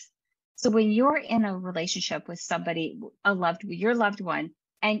loss. So when you're in a relationship with somebody, your loved one,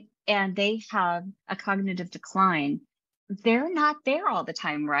 and they have a cognitive decline, they're not there all the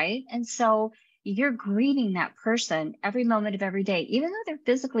time, right? And so you're grieving that person every moment of every day, even though they're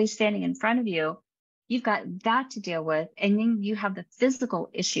physically standing in front of you. You've got that to deal with, and then you have the physical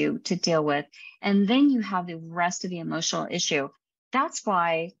issue to deal with, and then you have the rest of the emotional issue. That's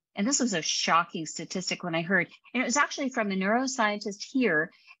why, and this was a shocking statistic when I heard, and it was actually from a neuroscientist here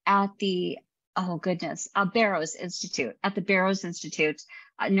at the, Barrows Institute,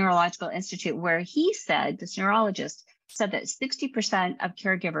 Neurological Institute, where he said, this neurologist said, that 60% of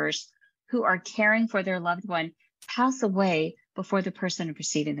caregivers who are caring for their loved one pass away before the person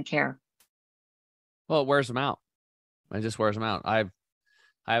receiving the care. Well, it wears them out. It just wears them out. I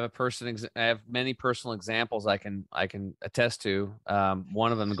have many personal examples I can attest to.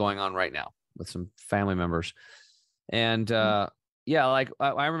 One of them going on right now with some family members. And like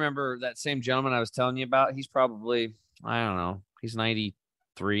I remember that same gentleman I was telling you about. He's probably, I don't know, he's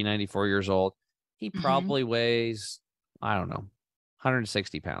 93, 94 years old. He probably weighs, I don't know,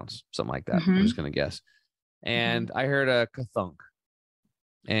 160 pounds, something like that. I'm just going to guess. And I heard a ka-thunk,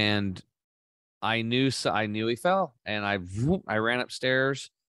 and I knew he fell, and I ran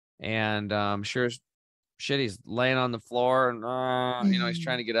upstairs, and sure as shit, he's laying on the floor, and he's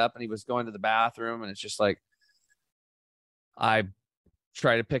trying to get up, and he was going to the bathroom, and it's just like, I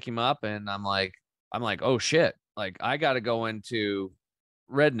try to pick him up, and I'm like, oh shit, like I got to go into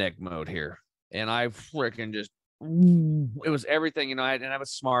redneck mode here, and I freaking just, it was everything, and I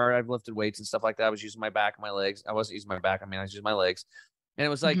was smart. I've lifted weights and stuff like that. I was using my back and my legs. I wasn't using my back. I was using my legs. And it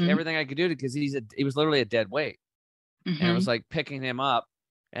was like everything I could do because he was literally a dead weight. And it was like picking him up.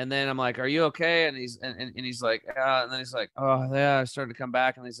 And then I'm like, are you okay? And he's like, and then he's like, oh yeah, I started to come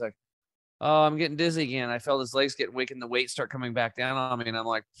back. And he's like, oh, I'm getting dizzy again. I felt his legs getting weak and the weight start coming back down on me. And I'm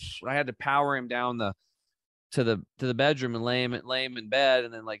like, I had to power him down to the bedroom and lay him in bed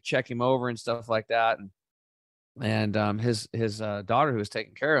and then like check him over and stuff like that. And his daughter who was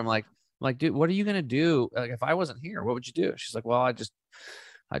taking care of him, I'm like, dude, what are you gonna do? Like, if I wasn't here, what would you do? She's like, well,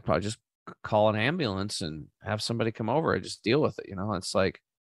 I'd probably just call an ambulance and have somebody come over and just deal with it. It's like,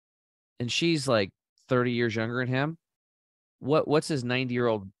 and she's like 30 years younger than him. What's his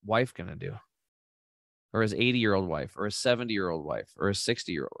 90-year-old wife gonna do? Or his 80-year-old wife, or his 70-year-old wife, or his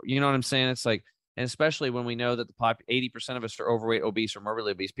 60-year-old? You know what I'm saying? It's like, and especially when we know that 80% of us are overweight, obese, or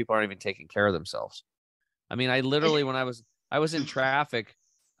morbidly obese, people aren't even taking care of themselves. I mean, I literally, when I was in traffic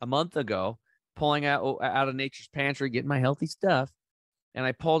a month ago, pulling out of Nature's Pantry, getting my healthy stuff, and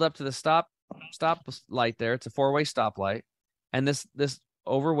I pulled up to the stop light there. It's a 4-way stoplight, and this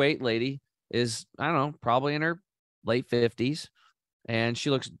overweight lady is, I don't know, probably in her late 50s, and she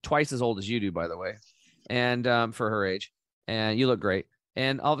looks twice as old as you do, by the way, and for her age, and you look great.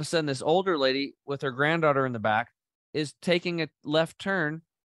 And all of a sudden, this older lady with her granddaughter in the back is taking a left turn.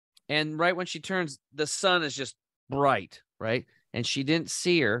 And right when she turns, the sun is just bright, right? And she didn't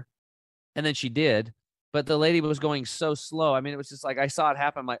see her. And then she did. But the lady was going so slow. I mean, it was just like, I saw it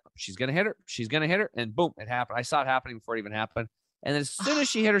happen. I'm like, she's going to hit her. She's going to hit her. And boom, it happened. I saw it happening before it even happened. And then as soon as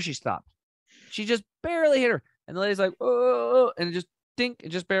she hit her, she stopped. She just barely hit her. And the lady's like, oh, and it just dink, it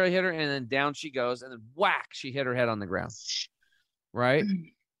just barely hit her. And then down she goes. And then whack, she hit her head on the ground. Right?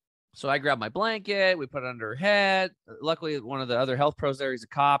 So I grabbed my blanket. We put it under her head. Luckily, one of the other health pros there, he's a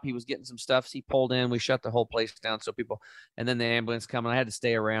cop. He was getting some stuff. So he pulled in. We shut the whole place down. So people, and then the ambulance come, and I had to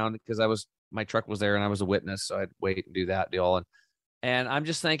stay around because my truck was there and I was a witness. So I had to wait and do that deal. And I'm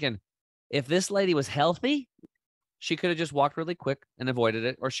just thinking, if this lady was healthy, she could have just walked really quick and avoided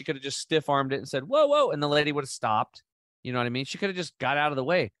it. Or she could have just stiff armed it and said, whoa, whoa. And the lady would have stopped. You know what I mean? She could have just got out of the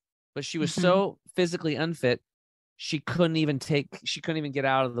way, but she was so physically unfit. She couldn't even get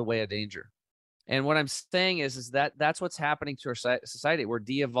out of the way of danger. And what I'm saying is that that's what's happening to our society. We're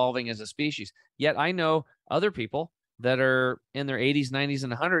de-evolving as a species. Yet I know other people that are in their 80s, 90s,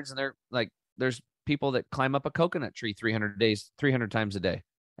 and 100s, and they're like, there's people that climb up a coconut tree 300 times a day,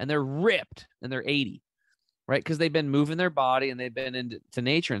 and they're ripped, and they're 80, right? Because they've been moving their body and they've been into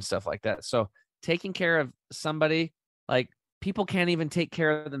nature and stuff like that. So taking care of somebody, like, people can't even take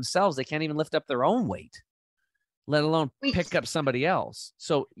care of themselves. They can't even lift up their own weight, let alone pick up somebody else.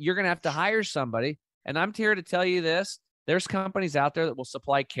 So you're going to have to hire somebody. And I'm here to tell you this. There's companies out there that will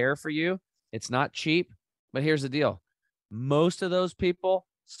supply care for you. It's not cheap, but here's the deal. Most of those people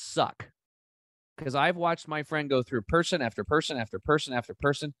suck, because I've watched my friend go through person after person after person after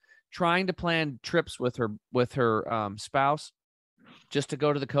person, trying to plan trips with her spouse just to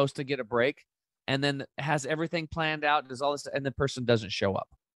go to the coast to get a break, and then has everything planned out, does all this, and the person doesn't show up.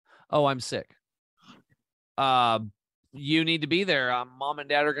 Oh, I'm sick. You need to be there. Mom and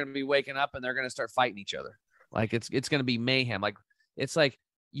dad are going to be waking up and they're going to start fighting each other. Like it's going to be mayhem. Like it's like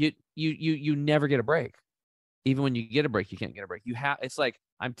you never get a break. Even when you get a break, you can't get a break. It's like,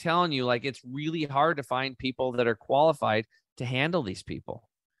 I'm telling you, like, it's really hard to find people that are qualified to handle these people.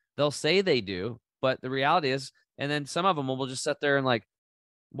 They'll say they do, but the reality is, and then some of them will just sit there and like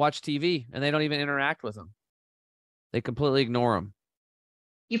watch TV and they don't even interact with them. They completely ignore them.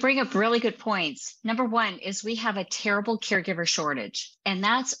 You bring up really good points. Number one is we have a terrible caregiver shortage, and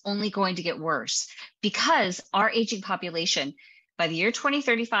that's only going to get worse because our aging population, by the year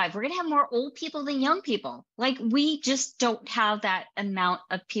 2035, we're going to have more old people than young people. Like, we just don't have that amount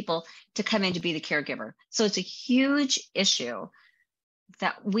of people to come in to be the caregiver. So it's a huge issue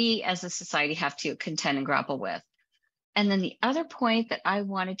that we as a society have to contend and grapple with. And then the other point that I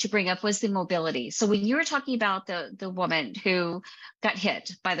wanted to bring up was the mobility. So when you were talking about the woman who got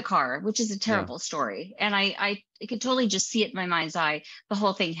hit by the car, which is a terrible story, and I could totally just see it in my mind's eye, the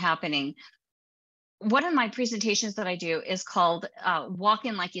whole thing happening. One of my presentations that I do is called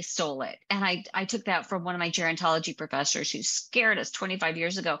Walking Like You Stole It. And I took that from one of my gerontology professors who scared us 25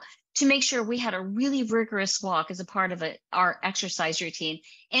 years ago to make sure we had a really rigorous walk as a part of our exercise routine.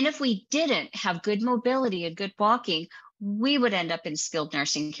 And if we didn't have good mobility and good walking, we would end up in skilled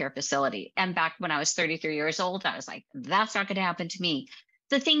nursing care facility. And back when I was 33 years old, I was like, that's not going to happen to me.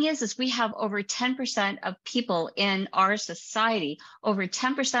 The thing is we have over 10% of people in our society, over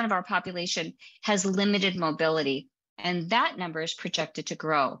 10% of our population has limited mobility. And that number is projected to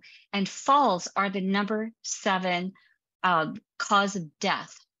grow. And falls are the number 7 cause of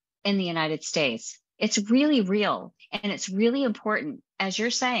death in the United States. It's really real. And it's really important, as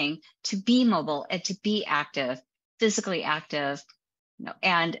you're saying, to be mobile and to be active, physically active,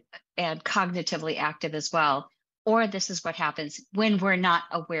 and cognitively active as well. Or this is what happens when we're not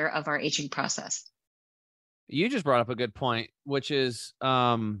aware of our aging process. You just brought up a good point, which is,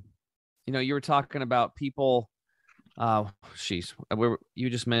 you were talking about people. You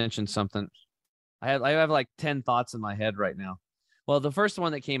just mentioned something. I have like 10 thoughts in my head right now. Well, the first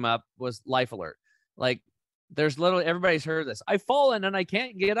one that came up was Life Alert. Like, there's literally, everybody's heard this. I've fallen and I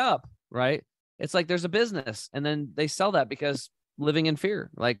can't get up, right? It's like there's a business, and then they sell that because living in fear,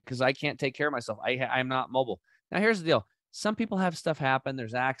 like, because I can't take care of myself. I'm not mobile. Now, here's the deal. Some people have stuff happen.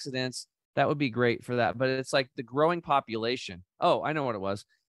 There's accidents. That would be great for that. But it's like the growing population. Oh, I know what it was.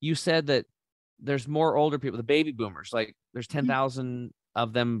 You said that there's more older people, the baby boomers, like there's 10,000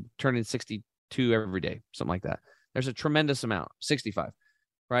 of them turning 62 every day, something like that. There's a tremendous amount, 65,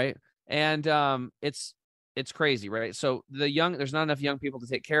 right? And it's crazy, right? So there's not enough young people to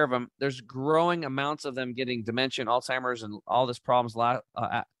take care of them. There's growing amounts of them getting dementia, Alzheimer's, and all this problems,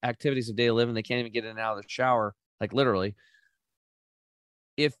 activities of daily living. They can't even get in and out of the shower, like literally.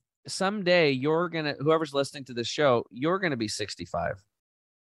 If someday whoever's listening to this show, you're going to be 65,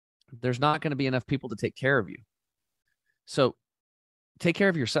 there's not going to be enough people to take care of you. So take care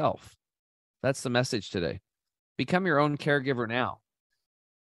of yourself. That's the message today. Become your own caregiver now.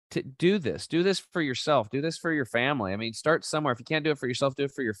 To do this for yourself. Do this for your family. I mean, start somewhere. If you can't do it for yourself, do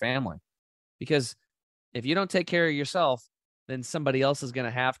it for your family. Because if you don't take care of yourself, then somebody else is going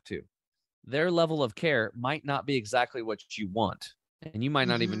to have to. Their level of care might not be exactly what you want, and you might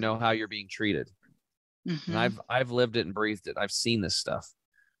not even know how you're being treated. And I've lived it and breathed it. I've seen this stuff.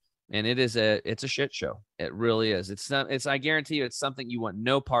 And it's a shit show. It really is. I guarantee you, it's something you want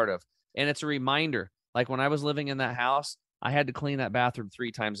no part of. And it's a reminder. Like when I was living in that house, I had to clean that bathroom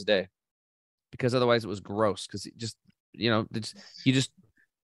 3 times a day because otherwise it was gross. Because you just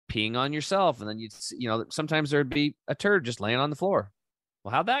peeing on yourself, and then sometimes there'd be a turd just laying on the floor.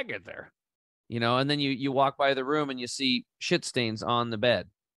 Well, how'd that get there? And then you walk by the room and you see shit stains on the bed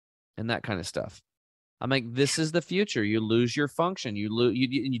and that kind of stuff. I'm like, this is the future. You lose your function.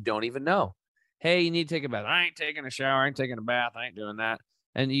 You don't even know. Hey, you need to take a bath. I ain't taking a shower. I ain't taking a bath. I ain't doing that.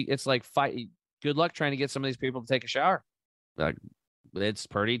 And it's like, good luck trying to get some of these people to take a shower. Like, it's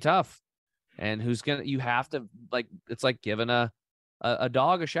pretty tough. And you have to, like, it's like giving a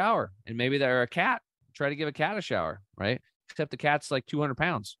dog a shower, and maybe they're a cat. Try to give a cat a shower, right? Except the cat's like 200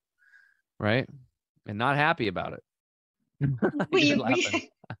 pounds, right? And not happy about it.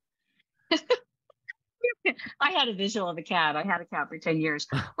 I had a visual of a cat. I had a cat for 10 years.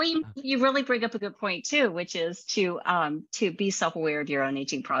 Well, you really bring up a good point too, which is to be self-aware of your own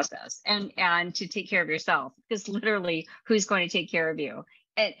aging process and to take care of yourself, because literally who's going to take care of you?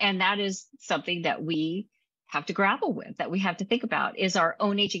 And that is something that we have to grapple with, that we have to think about, is our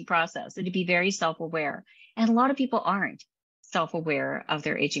own aging process, and to be very self-aware. And a lot of people aren't self-aware of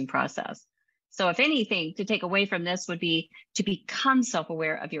their aging process. So if anything, to take away from this would be to become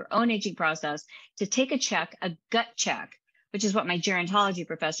self-aware of your own aging process, to take a gut check, which is what my gerontology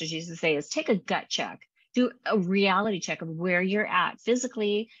professors used to say, is take a gut check, do a reality check of where you're at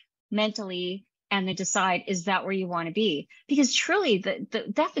physically, mentally, and then decide, is that where you want to be? Because truly the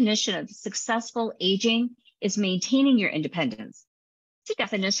definition of successful aging is maintaining your independence. It's a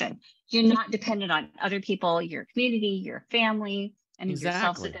definition. You're not dependent on other people, your community, your family, and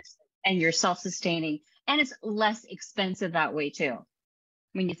exactly. You're self-sustaining, and it's less expensive that way too.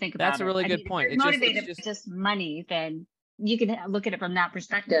 When you think about it, that's a really good point. If you're motivated by just money, then you can look at it from that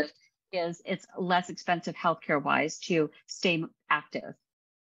perspective. It's less expensive healthcare wise to stay active.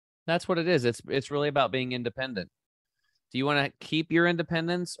 That's what it is. It's really about being independent. Do you want to keep your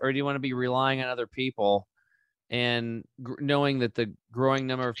independence, or do you want to be relying on other people, and knowing that the growing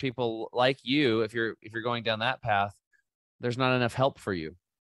number of people like you, if you're going down that path, there's not enough help for you.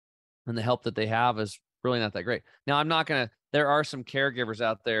 And the help that they have is really not that great. Now, there are some caregivers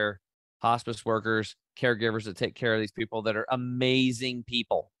out there, hospice workers, caregivers that take care of these people that are amazing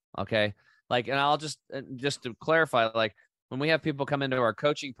people. Okay. Like, and I'll just to clarify, like when we have people come into our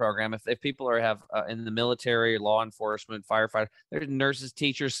coaching program, if people have in the military, law enforcement, firefighter, there's nurses,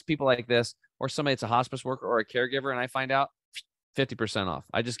 teachers, people like this, or somebody that's a hospice worker or a caregiver, and I find out 50% off.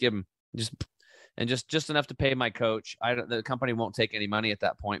 I just give them just enough to pay my coach. The company won't take any money at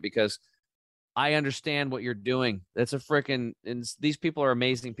that point, because I understand what you're doing. It's these people are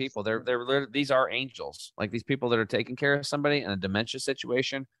amazing people. These are angels. Like these people that are taking care of somebody in a dementia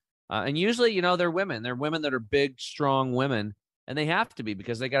situation. And usually, they're women. They're women that are big, strong women, and they have to be,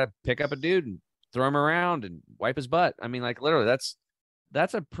 because they got to pick up a dude and throw him around and wipe his butt. I mean, like literally,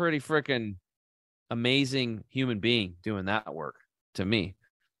 that's a pretty freaking amazing human being doing that work to me.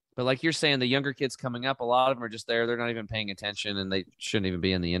 But like you're saying, the younger kids coming up, a lot of them are just there. They're not even paying attention, and they shouldn't even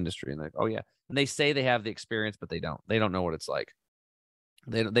be in the industry. And they're like, oh yeah. And they say they have the experience, but they don't. They don't know what it's like.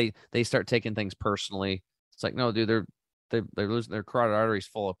 They start taking things personally. It's like, no, dude, they're losing their carotid arteries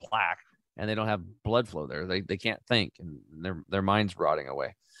full of plaque, and they don't have blood flow there. They can't think, and their mind's rotting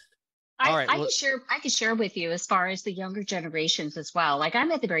away. All right, I could share with you as far as the younger generations as well. Like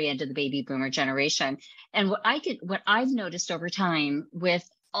I'm at the very end of the baby boomer generation. And what I've noticed over time with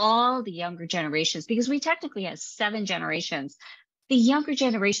all the younger generations, because we technically have 7 generations, the younger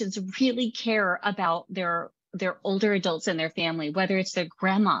generations really care about their older adults in their family, whether it's their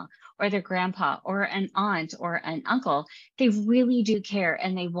grandma or their grandpa or an aunt or an uncle. They really do care,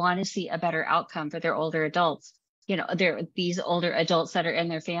 and they want to see a better outcome for their older adults. They're these older adults that are in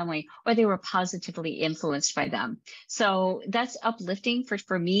their family, or they were positively influenced by them. So that's uplifting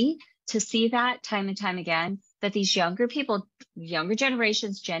for me to see that time and time again, that these younger people, younger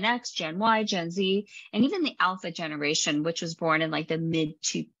generations, Gen X, Gen Y, Gen Z, and even the Alpha generation, which was born in like the mid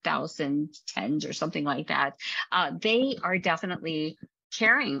 2010s or something like that, they are definitely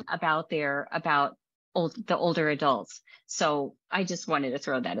caring about the older adults. So I just wanted to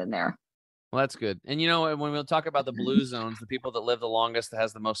throw that in there. Well, that's good. And when we'll talk about the blue zones, the people that live the longest, that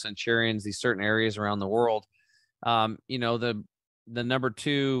has the most centurions, these certain areas around the world, the number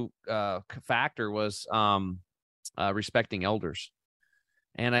 2 factor was respecting elders.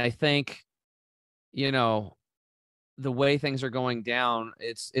 And I think, the way things are going down,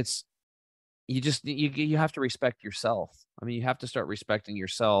 it's you have to respect yourself. I mean, you have to start respecting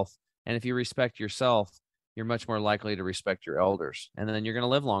yourself. And if you respect yourself, you're much more likely to respect your elders. And then you're going to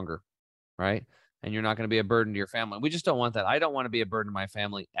live longer. Right. And you're not going to be a burden to your family. We just don't want that. I don't want to be a burden to my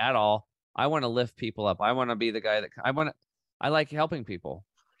family at all. I want to lift people up. I want to be the guy that I like helping people.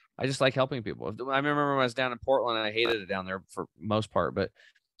 I just like helping people. I remember when I was down in Portland, and I hated it down there for most part, but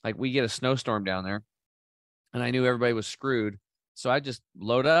like we get a snowstorm down there and I knew everybody was screwed. So I just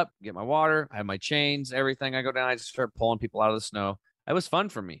load up, get my water, I have my chains, everything. I go down, I just start pulling people out of the snow. It was fun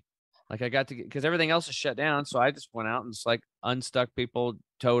for me. Like I got to because everything else is shut down. So I just went out and just like unstuck people,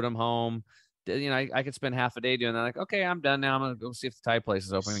 towed them home. I could spend half a day doing that. Like, okay, I'm done now. I'm going to go see if the Thai place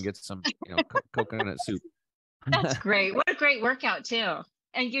is open and get some, coconut soup. That's great. What a great workout too.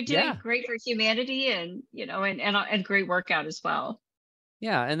 And you're doing great for humanity and great workout as well.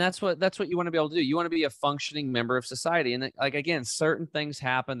 Yeah. And that's what you want to be able to do. You want to be a functioning member of society. And like, again, certain things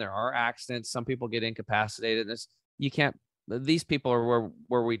happen. There are accidents. Some people get incapacitated. These people are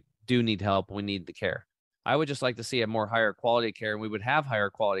where we do need help. We need the care. I would just like to see a more higher quality care, and we would have higher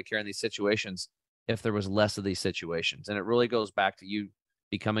quality care in these situations if there was less of these situations. And it really goes back to you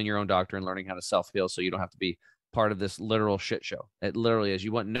becoming your own doctor and learning how to self-heal so you don't have to be part of this literal shit show. It literally is.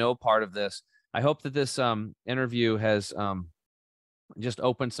 You want no part of this. I hope that this interview has just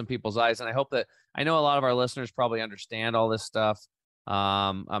opened some people's eyes. And I know a lot of our listeners probably understand all this stuff.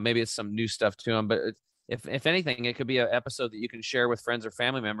 Maybe it's some new stuff to them, but if anything, it could be an episode that you can share with friends or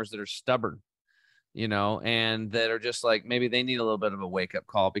family members that are stubborn, and that are just like, maybe they need a little bit of a wake up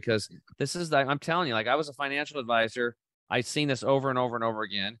call, because this is I'm telling you, like I was a financial advisor. I've seen this over and over and over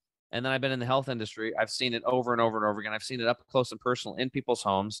again. And then I've been in the health industry. I've seen it over and over and over again. I've seen it up close and personal in people's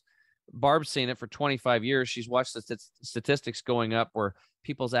homes. Barb's seen it for 25 years. She's watched the statistics going up where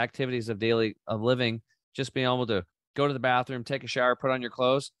people's activities of daily living, just being able to go to the bathroom, take a shower, put on your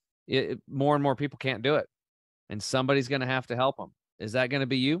clothes. More and more people can't do it. And somebody's going to have to help them. Is that going to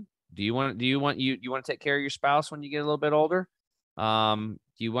be you? Do you want to take care of your spouse when you get a little bit older? Do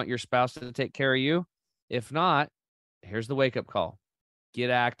you want your spouse to take care of you? If not, here's the wake up call. Get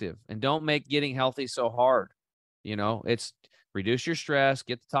active, and don't make getting healthy so hard. It's reduce your stress,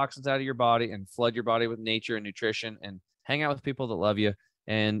 get the toxins out of your body, and flood your body with nature and nutrition, and hang out with people that love you.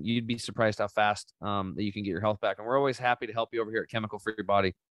 And you'd be surprised how fast that you can get your health back. And we're always happy to help you over here at Chemical Free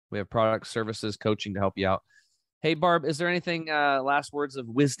Body. We have products, services, coaching to help you out. Hey, Barb, is there anything last words of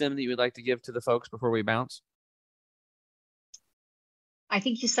wisdom that you would like to give to the folks before we bounce? I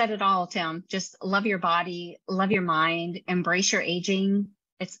think you said it all, Tim. Just love your body, love your mind, embrace your aging.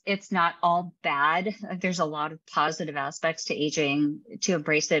 It's not all bad. There's a lot of positive aspects to aging, to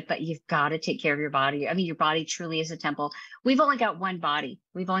embrace it, but you've got to take care of your body. I mean, your body truly is a temple. We've only got one body.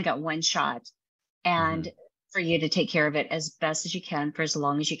 We've only got one shot. And for you to take care of it as best as you can for as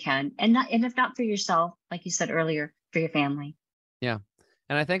long as you can. And if not for yourself, like you said earlier, for your family. Yeah.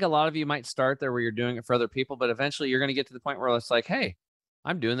 And I think a lot of you might start there where you're doing it for other people, but eventually you're going to get to the point where it's like, hey,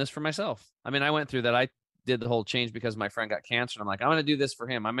 I'm doing this for myself. I mean, I went through that. I did the whole change because my friend got cancer. And I'm like, I'm going to do this for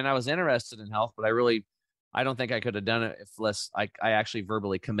him. I mean, I was interested in health, but I really I don't think I could have done it if I actually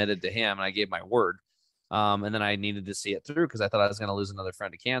verbally committed to him and I gave my word. And then I needed to see it through because I thought I was going to lose another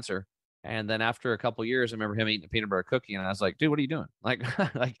friend to cancer. And then after a couple of years, I remember him eating a peanut butter cookie, and I was like, dude, what are you doing? Like,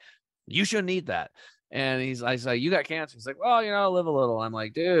 like you shouldn't eat that. And I was like, you got cancer. He's like, well, live a little. I'm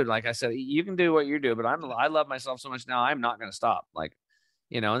like, dude, like I said, you can do what you do, but I love myself so much now. I'm not going to stop. Like,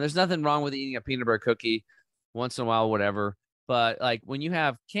 and there's nothing wrong with eating a peanut butter cookie once in a while, whatever. But like when you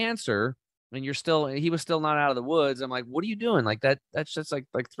have cancer and he was still not out of the woods. I'm like, what are you doing? Like that's just like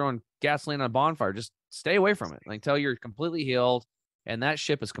throwing gasoline on a bonfire. Just stay away from it until you're completely healed and that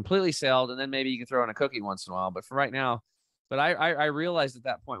ship is completely sailed. And then maybe you can throw in a cookie once in a while. But for right now, I realized at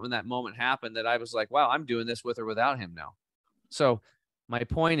that point when that moment happened that I was like, wow, I'm doing this with or without him now. So my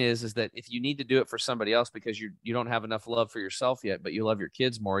point is that if you need to do it for somebody else because you don't have enough love for yourself yet, but you love your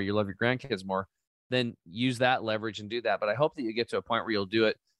kids more, you love your grandkids more, then use that leverage and do that. But I hope that you get to a point where you'll do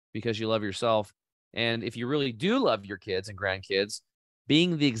it because you love yourself. And if you really do love your kids and grandkids,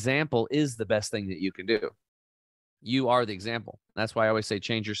 being the example is the best thing that you can do. You are the example. That's why I always say,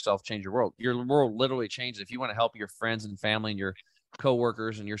 change yourself, change your world. Your world literally changes. If you want to help your friends and family and your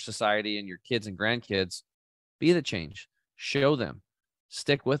coworkers and your society and your kids and grandkids, be the change. Show them.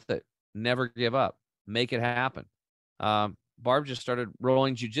 Stick with it. Never give up. Make it happen. Barb just started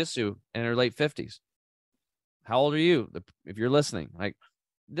rolling jiu-jitsu in her late 50s. How old are you? If you're listening, like,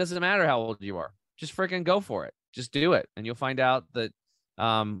 it doesn't matter how old you are. Just freaking go for it. Just do it. And you'll find out that,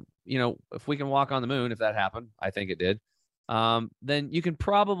 if we can walk on the moon, if that happened, I think it did, then you can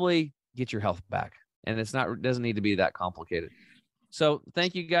probably get your health back. And it doesn't need to be that complicated. So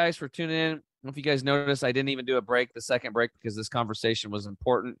thank you guys for tuning in. I don't know if you guys noticed, I didn't even do the second break, because this conversation was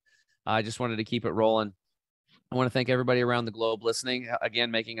important. I just wanted to keep it rolling. I want to thank everybody around the globe listening,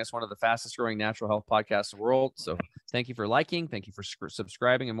 again, making us one of the fastest growing natural health podcasts in the world. So thank you for liking, thank you for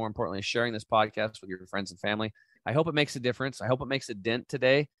subscribing, and more importantly, sharing this podcast with your friends and family. I hope it makes a difference. I hope it makes a dent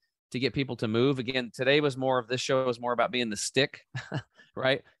today to get people to move. Again, this show was more about being the stick,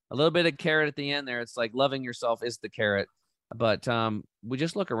 right? A little bit of carrot at the end there. It's like loving yourself is the carrot. But we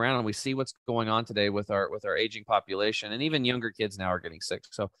just look around and we see what's going on today with our aging population, and even younger kids now are getting sick.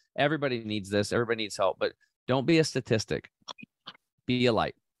 So everybody needs this. Everybody needs help. But don't be a statistic. Be a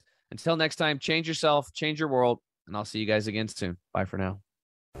light. Until next time, change yourself, change your world, and I'll see you guys again soon. Bye for now.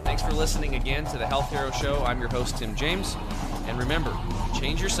 Thanks for listening again to the Health Hero Show. I'm your host, Tim James. And remember,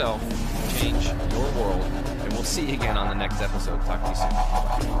 change yourself, change your world, and we'll see you again on the next episode. Talk to you soon.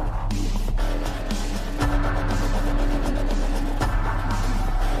 Bye.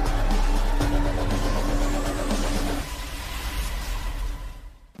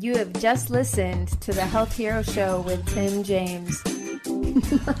 You have just listened to the Health Hero Show with Tim James.